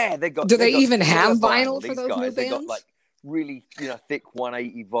Yeah, Do they they got even killer have vinyl for These those new guys, they got bands? like really thick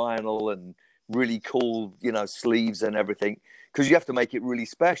 180 vinyl and really cool sleeves and everything because you have to make it really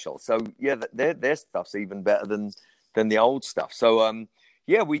special. So yeah, their stuff's even better than the old stuff. So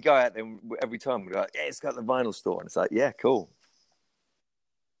yeah, we go out there every time. We're like, yeah, it's got the vinyl store, and it's like, yeah, cool.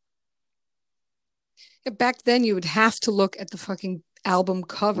 Back then, you would have to look at the fucking album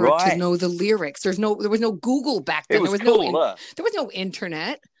cover to Right. know the lyrics. There was no Google back It then. was cool, huh? There was no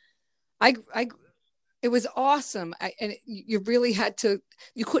internet. I It was awesome. And you really had to,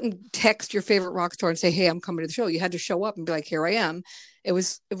 you couldn't text your favorite rock star and say, hey, I'm coming to the show. You had to show up and be like, here I am. It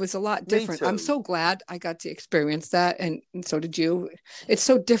was a lot Me different. I'm too. so glad I got to experience that. And so did you. It's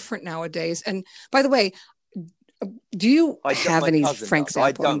so different nowadays. And by the way, do you have My any cousin Frank does.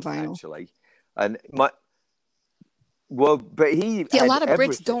 I Zappa on don't vinyl? actually. And but he Yeah, a had lot of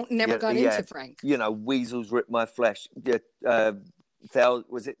Brits everything. never got He into had, Frank. Weasels Rip My Flesh. Yeah,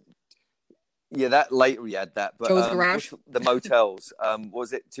 was it? Yeah, that later he had that. But Joe's Garage? the Motels?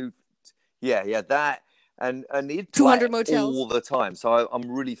 Was it two? Yeah, that. And he'd play 200 it Motels? all the time. So I'm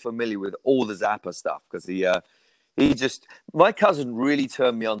really familiar with all the Zappa stuff because he just, my cousin really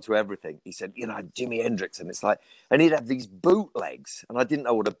turned me on to everything. He said, Jimi Hendrix. And it's like, and he'd have these bootlegs. And I didn't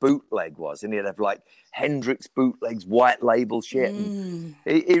know what a bootleg was. And he'd have like Hendrix bootlegs, white label shit. And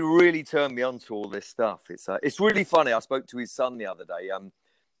it really turned me on to all this stuff. It's really funny. I spoke to his son the other day.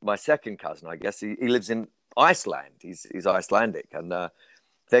 My second cousin, I guess, he lives in Iceland. He's Icelandic. And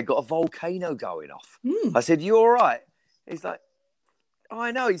they've got a volcano going off. I said, you all right? He's like, oh,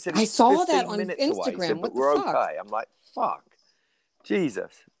 I know. He said, I it's saw 15 that on minutes away. He Instagram. said, What but the we're fuck? okay. I'm like, fuck.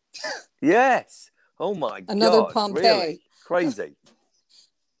 Jesus. Yes. Oh, my Another God. Pompeii. Really? Crazy.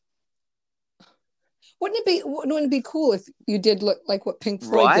 Wouldn't it be cool if you did look like what Pink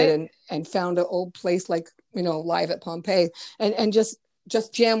Floyd Right? did and found an old place like, live at Pompeii and just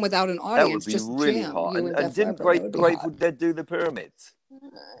jam without an That would audience, be just really jam. hot. You and And Def didn't Leppard, that would be Grateful hot. Dead do the pyramids?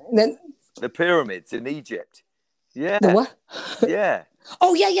 Then The pyramids in Egypt. the Yeah. what? Yeah.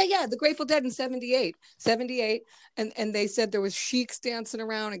 Oh yeah. The Grateful Dead in 78. And they said there was sheiks dancing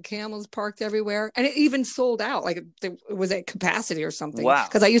around and camels parked everywhere. And it even sold out. Like it was at capacity or something. Wow.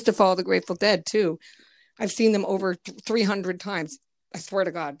 Because I used to follow the Grateful Dead too. I've seen them over 300 times. I swear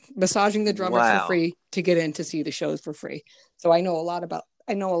to God, massaging the drummers for Wow. free to get in to see the shows for free. So I know a lot about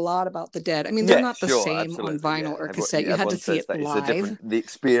the Dead. I mean, they're Yeah, not the sure, same absolutely. on vinyl or cassette. You had to Everyone see says it that. It's a live. different, the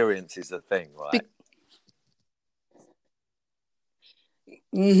experience is the thing, right?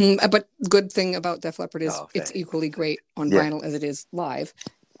 But good thing about Def Leppard is it's equally great on vinyl as it is live.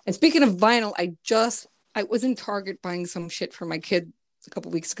 And speaking of vinyl, I was in Target buying some shit for my kid a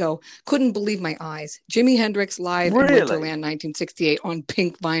couple weeks ago. Couldn't believe my eyes. Jimi Hendrix live in Winterland 1968 on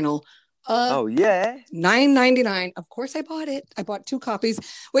pink vinyl. Oh yeah, $9.99. Of course, I bought it. I bought 2 copies.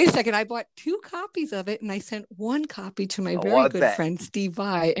 Wait a second, I bought 2 copies of it, and I sent 1 copy to my very good friend Steve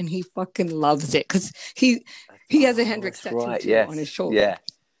Vai, and he fucking loves it because he has a Hendrix tattoo too on his shoulder. Yeah,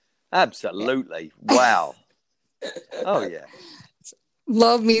 absolutely. Yeah. Wow. Oh yeah.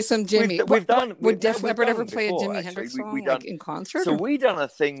 Love me some Jimmy. Would Def Leppard ever play a Jimi Hendrix song like in concert? So we done a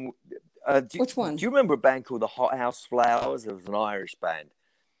thing. Which one? Do you remember a band called the Hot House Flowers? It was an Irish band.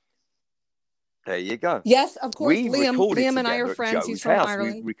 There you go. Yes, of course. We Liam and I are friends. He's from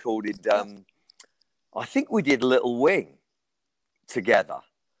Ireland. We recorded. I think we did Little Wing together.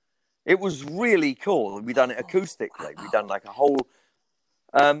 It was really cool. We done it acoustically. We done like a whole.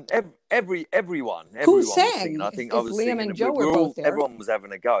 Everyone Who sang? Was singing. I think I was Liam singing. and Joe were both there. Everyone was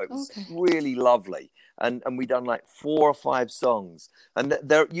having a go. It was really lovely, and we done like 4 or 5 songs, and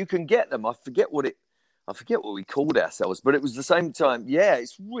there you can get them. I forget what we called ourselves, but it was the same time. Yeah,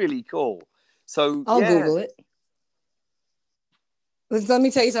 it's really cool. So I'll Google it. Let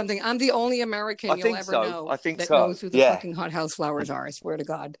me tell you something. I'm the only American you'll ever know that knows who the fucking Hot House Flowers are. I swear to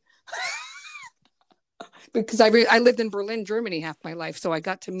God. Because I lived in Berlin, Germany half my life. So I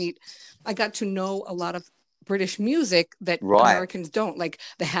got to know a lot of British music that Americans don't, like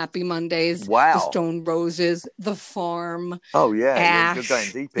the Happy Mondays, the Stone Roses, the Farm. Oh yeah, Ash, you're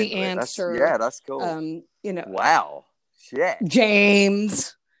going deep into the Answer. That's cool. Wow, shit.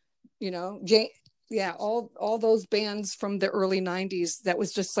 James, all those bands from the early 90s. That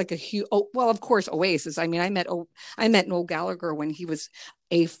was just like a huge. Oh, well, of course, Oasis. I mean, I met Noel Gallagher when he was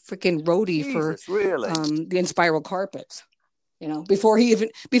a freaking roadie for the Inspiral Carpets. Before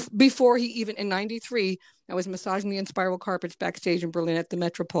he even in 93, I was massaging the Inspiral Carpets backstage in Berlin at the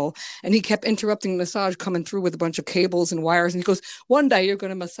Metropole, and he kept interrupting the massage, coming through with a bunch of cables and wires, and he goes, one day you're going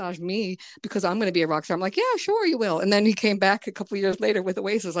to massage me because I'm going to be a rock star. I'm like, yeah, sure you will. And then he came back a couple of years later with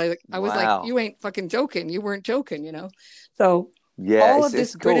Oasis. I was like, you ain't fucking joking. You weren't joking, So Yeah, all of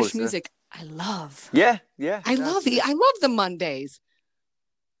this it's cool. British music, I love. Yeah. I love the Mondays.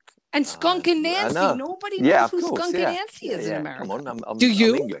 And Skunk and I Nancy. know. Nobody Yeah, knows of who course. Skunk Yeah. and Nancy is in America. Come on, Do I'm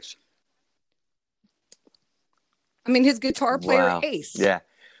you? English. I mean, his guitar player, Wow. Ace. Yeah.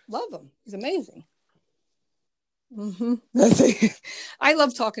 Love him. He's amazing. I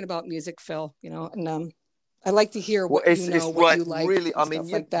love talking about music, Phil, and I like to hear what Well, it's what right, you like, really. and I mean,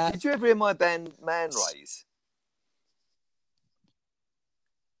 stuff like that. did you ever hear my band Man Rays?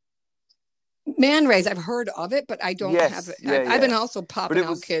 Man Rays, I've heard of it, but I don't have it. I've been also popping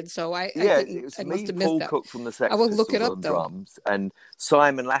out kids, so I it was I me, must have missed Paul that. Cook from the I Sex will look it Pistols up on though. drums, and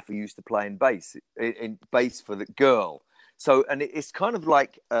Simon Laffer used to play in bass for the girl. So, and it's kind of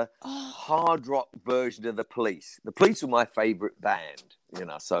like a hard rock version of the Police. The Police were my favourite band,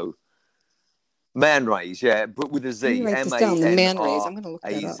 So, Man Rays, yeah, but with a Z. Let me write this down. The Man Rays. I'm going to look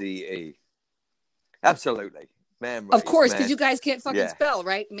that up. MANRAZE. Absolutely. Man Rays. Of course, because you guys can't fucking spell,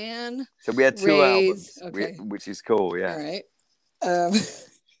 right? Man. So we had 2 albums, okay. which is cool, yeah. All right.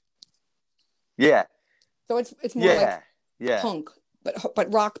 Yeah. So it's more like punk,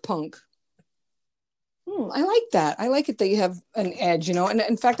 but rock punk. I like that. I like it that you have an edge, And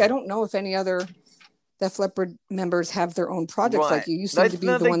in fact, I don't know if any other Def Leppard members have their own projects like you. You seem to be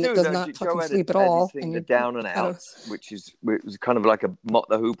the one that does not fucking sleep at all. And the Down and Outs, which was kind of like a Mott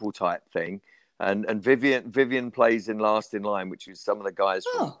the Hoople type thing. And Vivian plays in Last in Line, which is some of the guys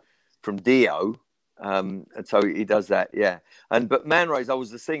from Dio. And so he does that, yeah. But Man Rays, I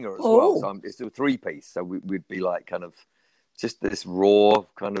was the singer as well. So it's a 3-piece. So we'd be like kind of just this raw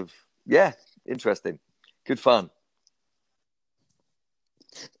kind of, interesting. Good fun.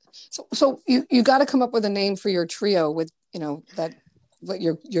 So you got to come up with a name for your trio with, that what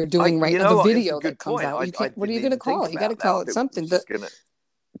you're doing right now. The video that comes out. What are you going to call it? You got to call it something. The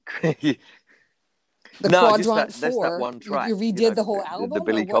Quadrant 4. That's that one track. You redid the whole album? The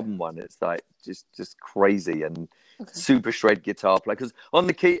Billy Cobham one. It's like just crazy and super shred guitar play. Because on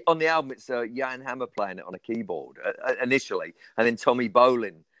the album, it's Jan Hammer playing it on a keyboard initially, and then Tommy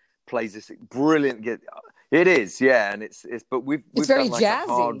Bolin plays this brilliant guitar. It is, yeah, and it's but we've very done like jazzy. a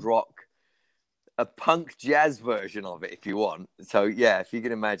hard rock, a punk jazz version of it, if you want. So yeah, if you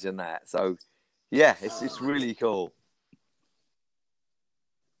can imagine that. So yeah, it's really cool.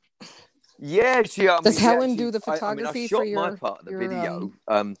 Yeah, does Helen do the photography I shot for your my part of the video?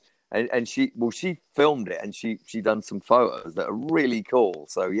 And she filmed it and she done some photos that are really cool.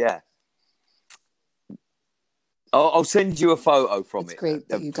 So yeah, I'll send you a photo from it. It's great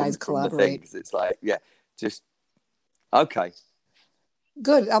that you guys collaborate. It's like just okay.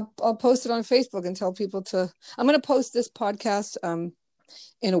 Good. I'll post it on Facebook and tell people to. I'm going to post this podcast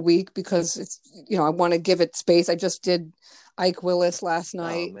in a week because it's I want to give it space. I just did Ike Willis last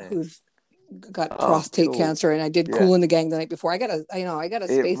night, who's got prostate cancer, and I did Cool in the Gang the night before. I gotta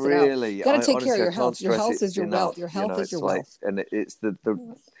space it out. You gotta take care of your health. Your health is your wealth. Your health is your wealth. And it's the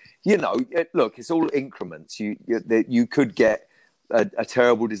look, it's all increments. You could get a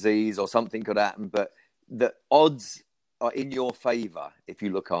terrible disease or something could happen, but the odds are in your favor if you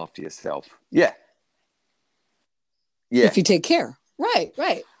look after yourself. Yeah. If you take care.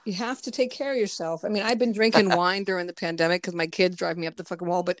 Right. You have to take care of yourself. I mean, I've been drinking wine during the pandemic because my kids drive me up the fucking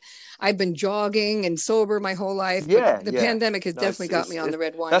wall, but I've been jogging and sober my whole life. Yeah, but the pandemic has definitely got me on the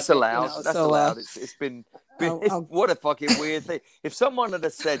red wine. That's allowed. That's allowed. It's been what a fucking weird thing. If someone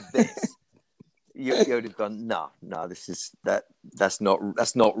had said this, you would have gone, no, that's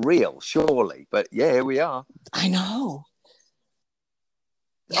not real, surely. But yeah, here we are. I know.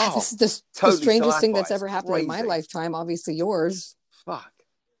 Yeah, this is the strangest thing that's ever happened in my lifetime. Obviously, yours. Fuck.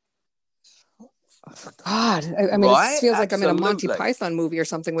 God, I mean, it feels like I'm in a Monty Python movie or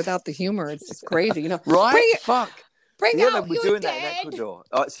something without the humor. It's crazy, Right? Bring out we're your doing dead. that in Ecuador.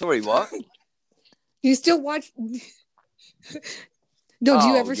 Sorry, what? You still watch? No, do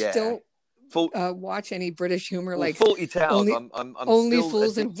you ever still watch any British humor like Fawlty Tales? I'm Only still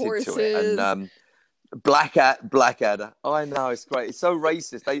Fools and addicted Horses to it. And Blackadder. I know, it's great. It's so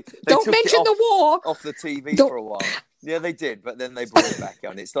racist. They don't took mention the war off the TV for a while. Yeah, they did, but then they brought it back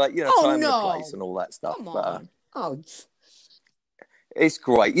on. It's like time and a place and all that stuff. Come on. It's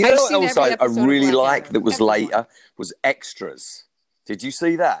great. You know what else I really like that was later was Extras. Did you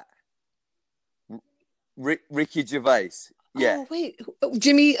see that? Ricky Gervais. Yeah. Oh wait,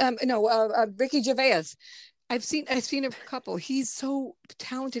 Jimmy. Ricky Gervais. I've seen a couple. He's so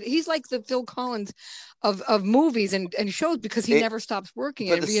talented. He's like the Phil Collins of movies and shows because he never stops working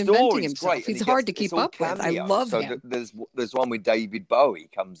and reinventing himself. He's hard to keep up with. I love him. There's one with David Bowie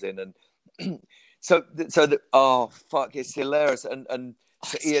comes in and it's hilarious and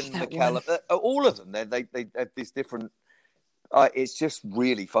Ian McKellen. All of them they have these different It's just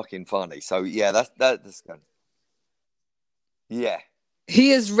really fucking funny. So yeah, that's good. Yeah.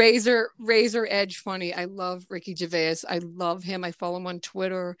 He is razor edge funny. I love Ricky Gervais. I love him. I follow him on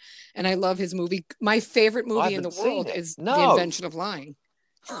Twitter, and I love his movie. My favorite I movie in the haven't seen world it. is The No, Invention of Lying.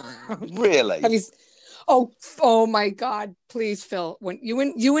 really. Have you? Oh my God! Please, Phil, when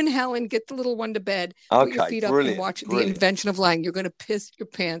you and Helen get the little one to bed, put your Okay, feet up and brilliant, watch The brilliant. Invention of Lying. You're gonna piss your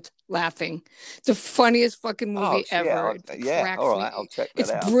pants laughing. It's the funniest fucking Oh movie yeah, ever. It yeah. All cracks right, I'll me. check that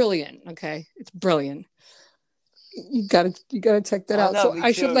It's out. brilliant. Okay, it's brilliant. You gotta check that I out. know, So me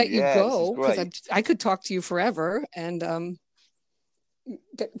I should too. let you Yeah, this is go because great. I could talk to you forever, and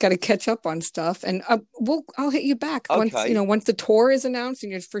got to catch up on stuff. And I'll hit you back once Okay, once the tour is announced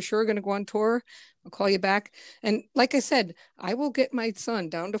and you're for sure going to go on tour. I'll call you back. And like I said, I will get my son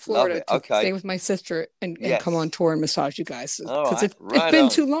down to love Florida it. to stay Okay, with my sister and come on yes. tour and massage you guys All because right, it's right been on.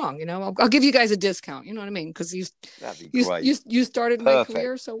 too long. I'll give you guys a discount. You know what I mean? Because That'd be you great. you you started my Perfect.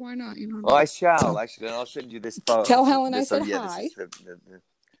 career, so why not? You know what I mean? I shall So actually, and I'll send you this photo. tell Helen I So said yeah, this hi. is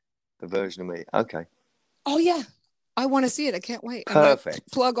the version of me. Okay, Oh yeah, I want to see it. I can't wait. I'm gonna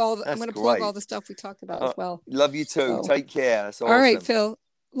perfect. plug I'm That's gonna plug all great. the stuff we talked about as well. Love you too. So Take care. That's all right, awesome. Phil.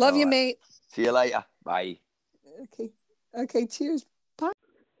 Love All you, right. mate. See you later. Bye. Okay. Okay. Cheers. Bye.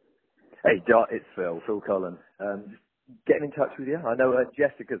 Hey, Dot, it's Phil Collins. Getting in touch with you. I know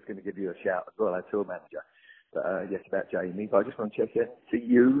Jessica's going to give you a shout as well, our tour manager. But yes, about Jamie. But I just want to check in, see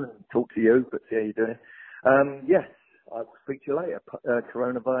you, and talk to you, but see how you're doing. Yes, I will speak to you later.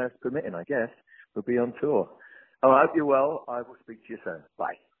 Coronavirus permitting, I guess. We'll be on tour. I hope you're well. I will speak to you soon.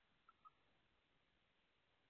 Bye.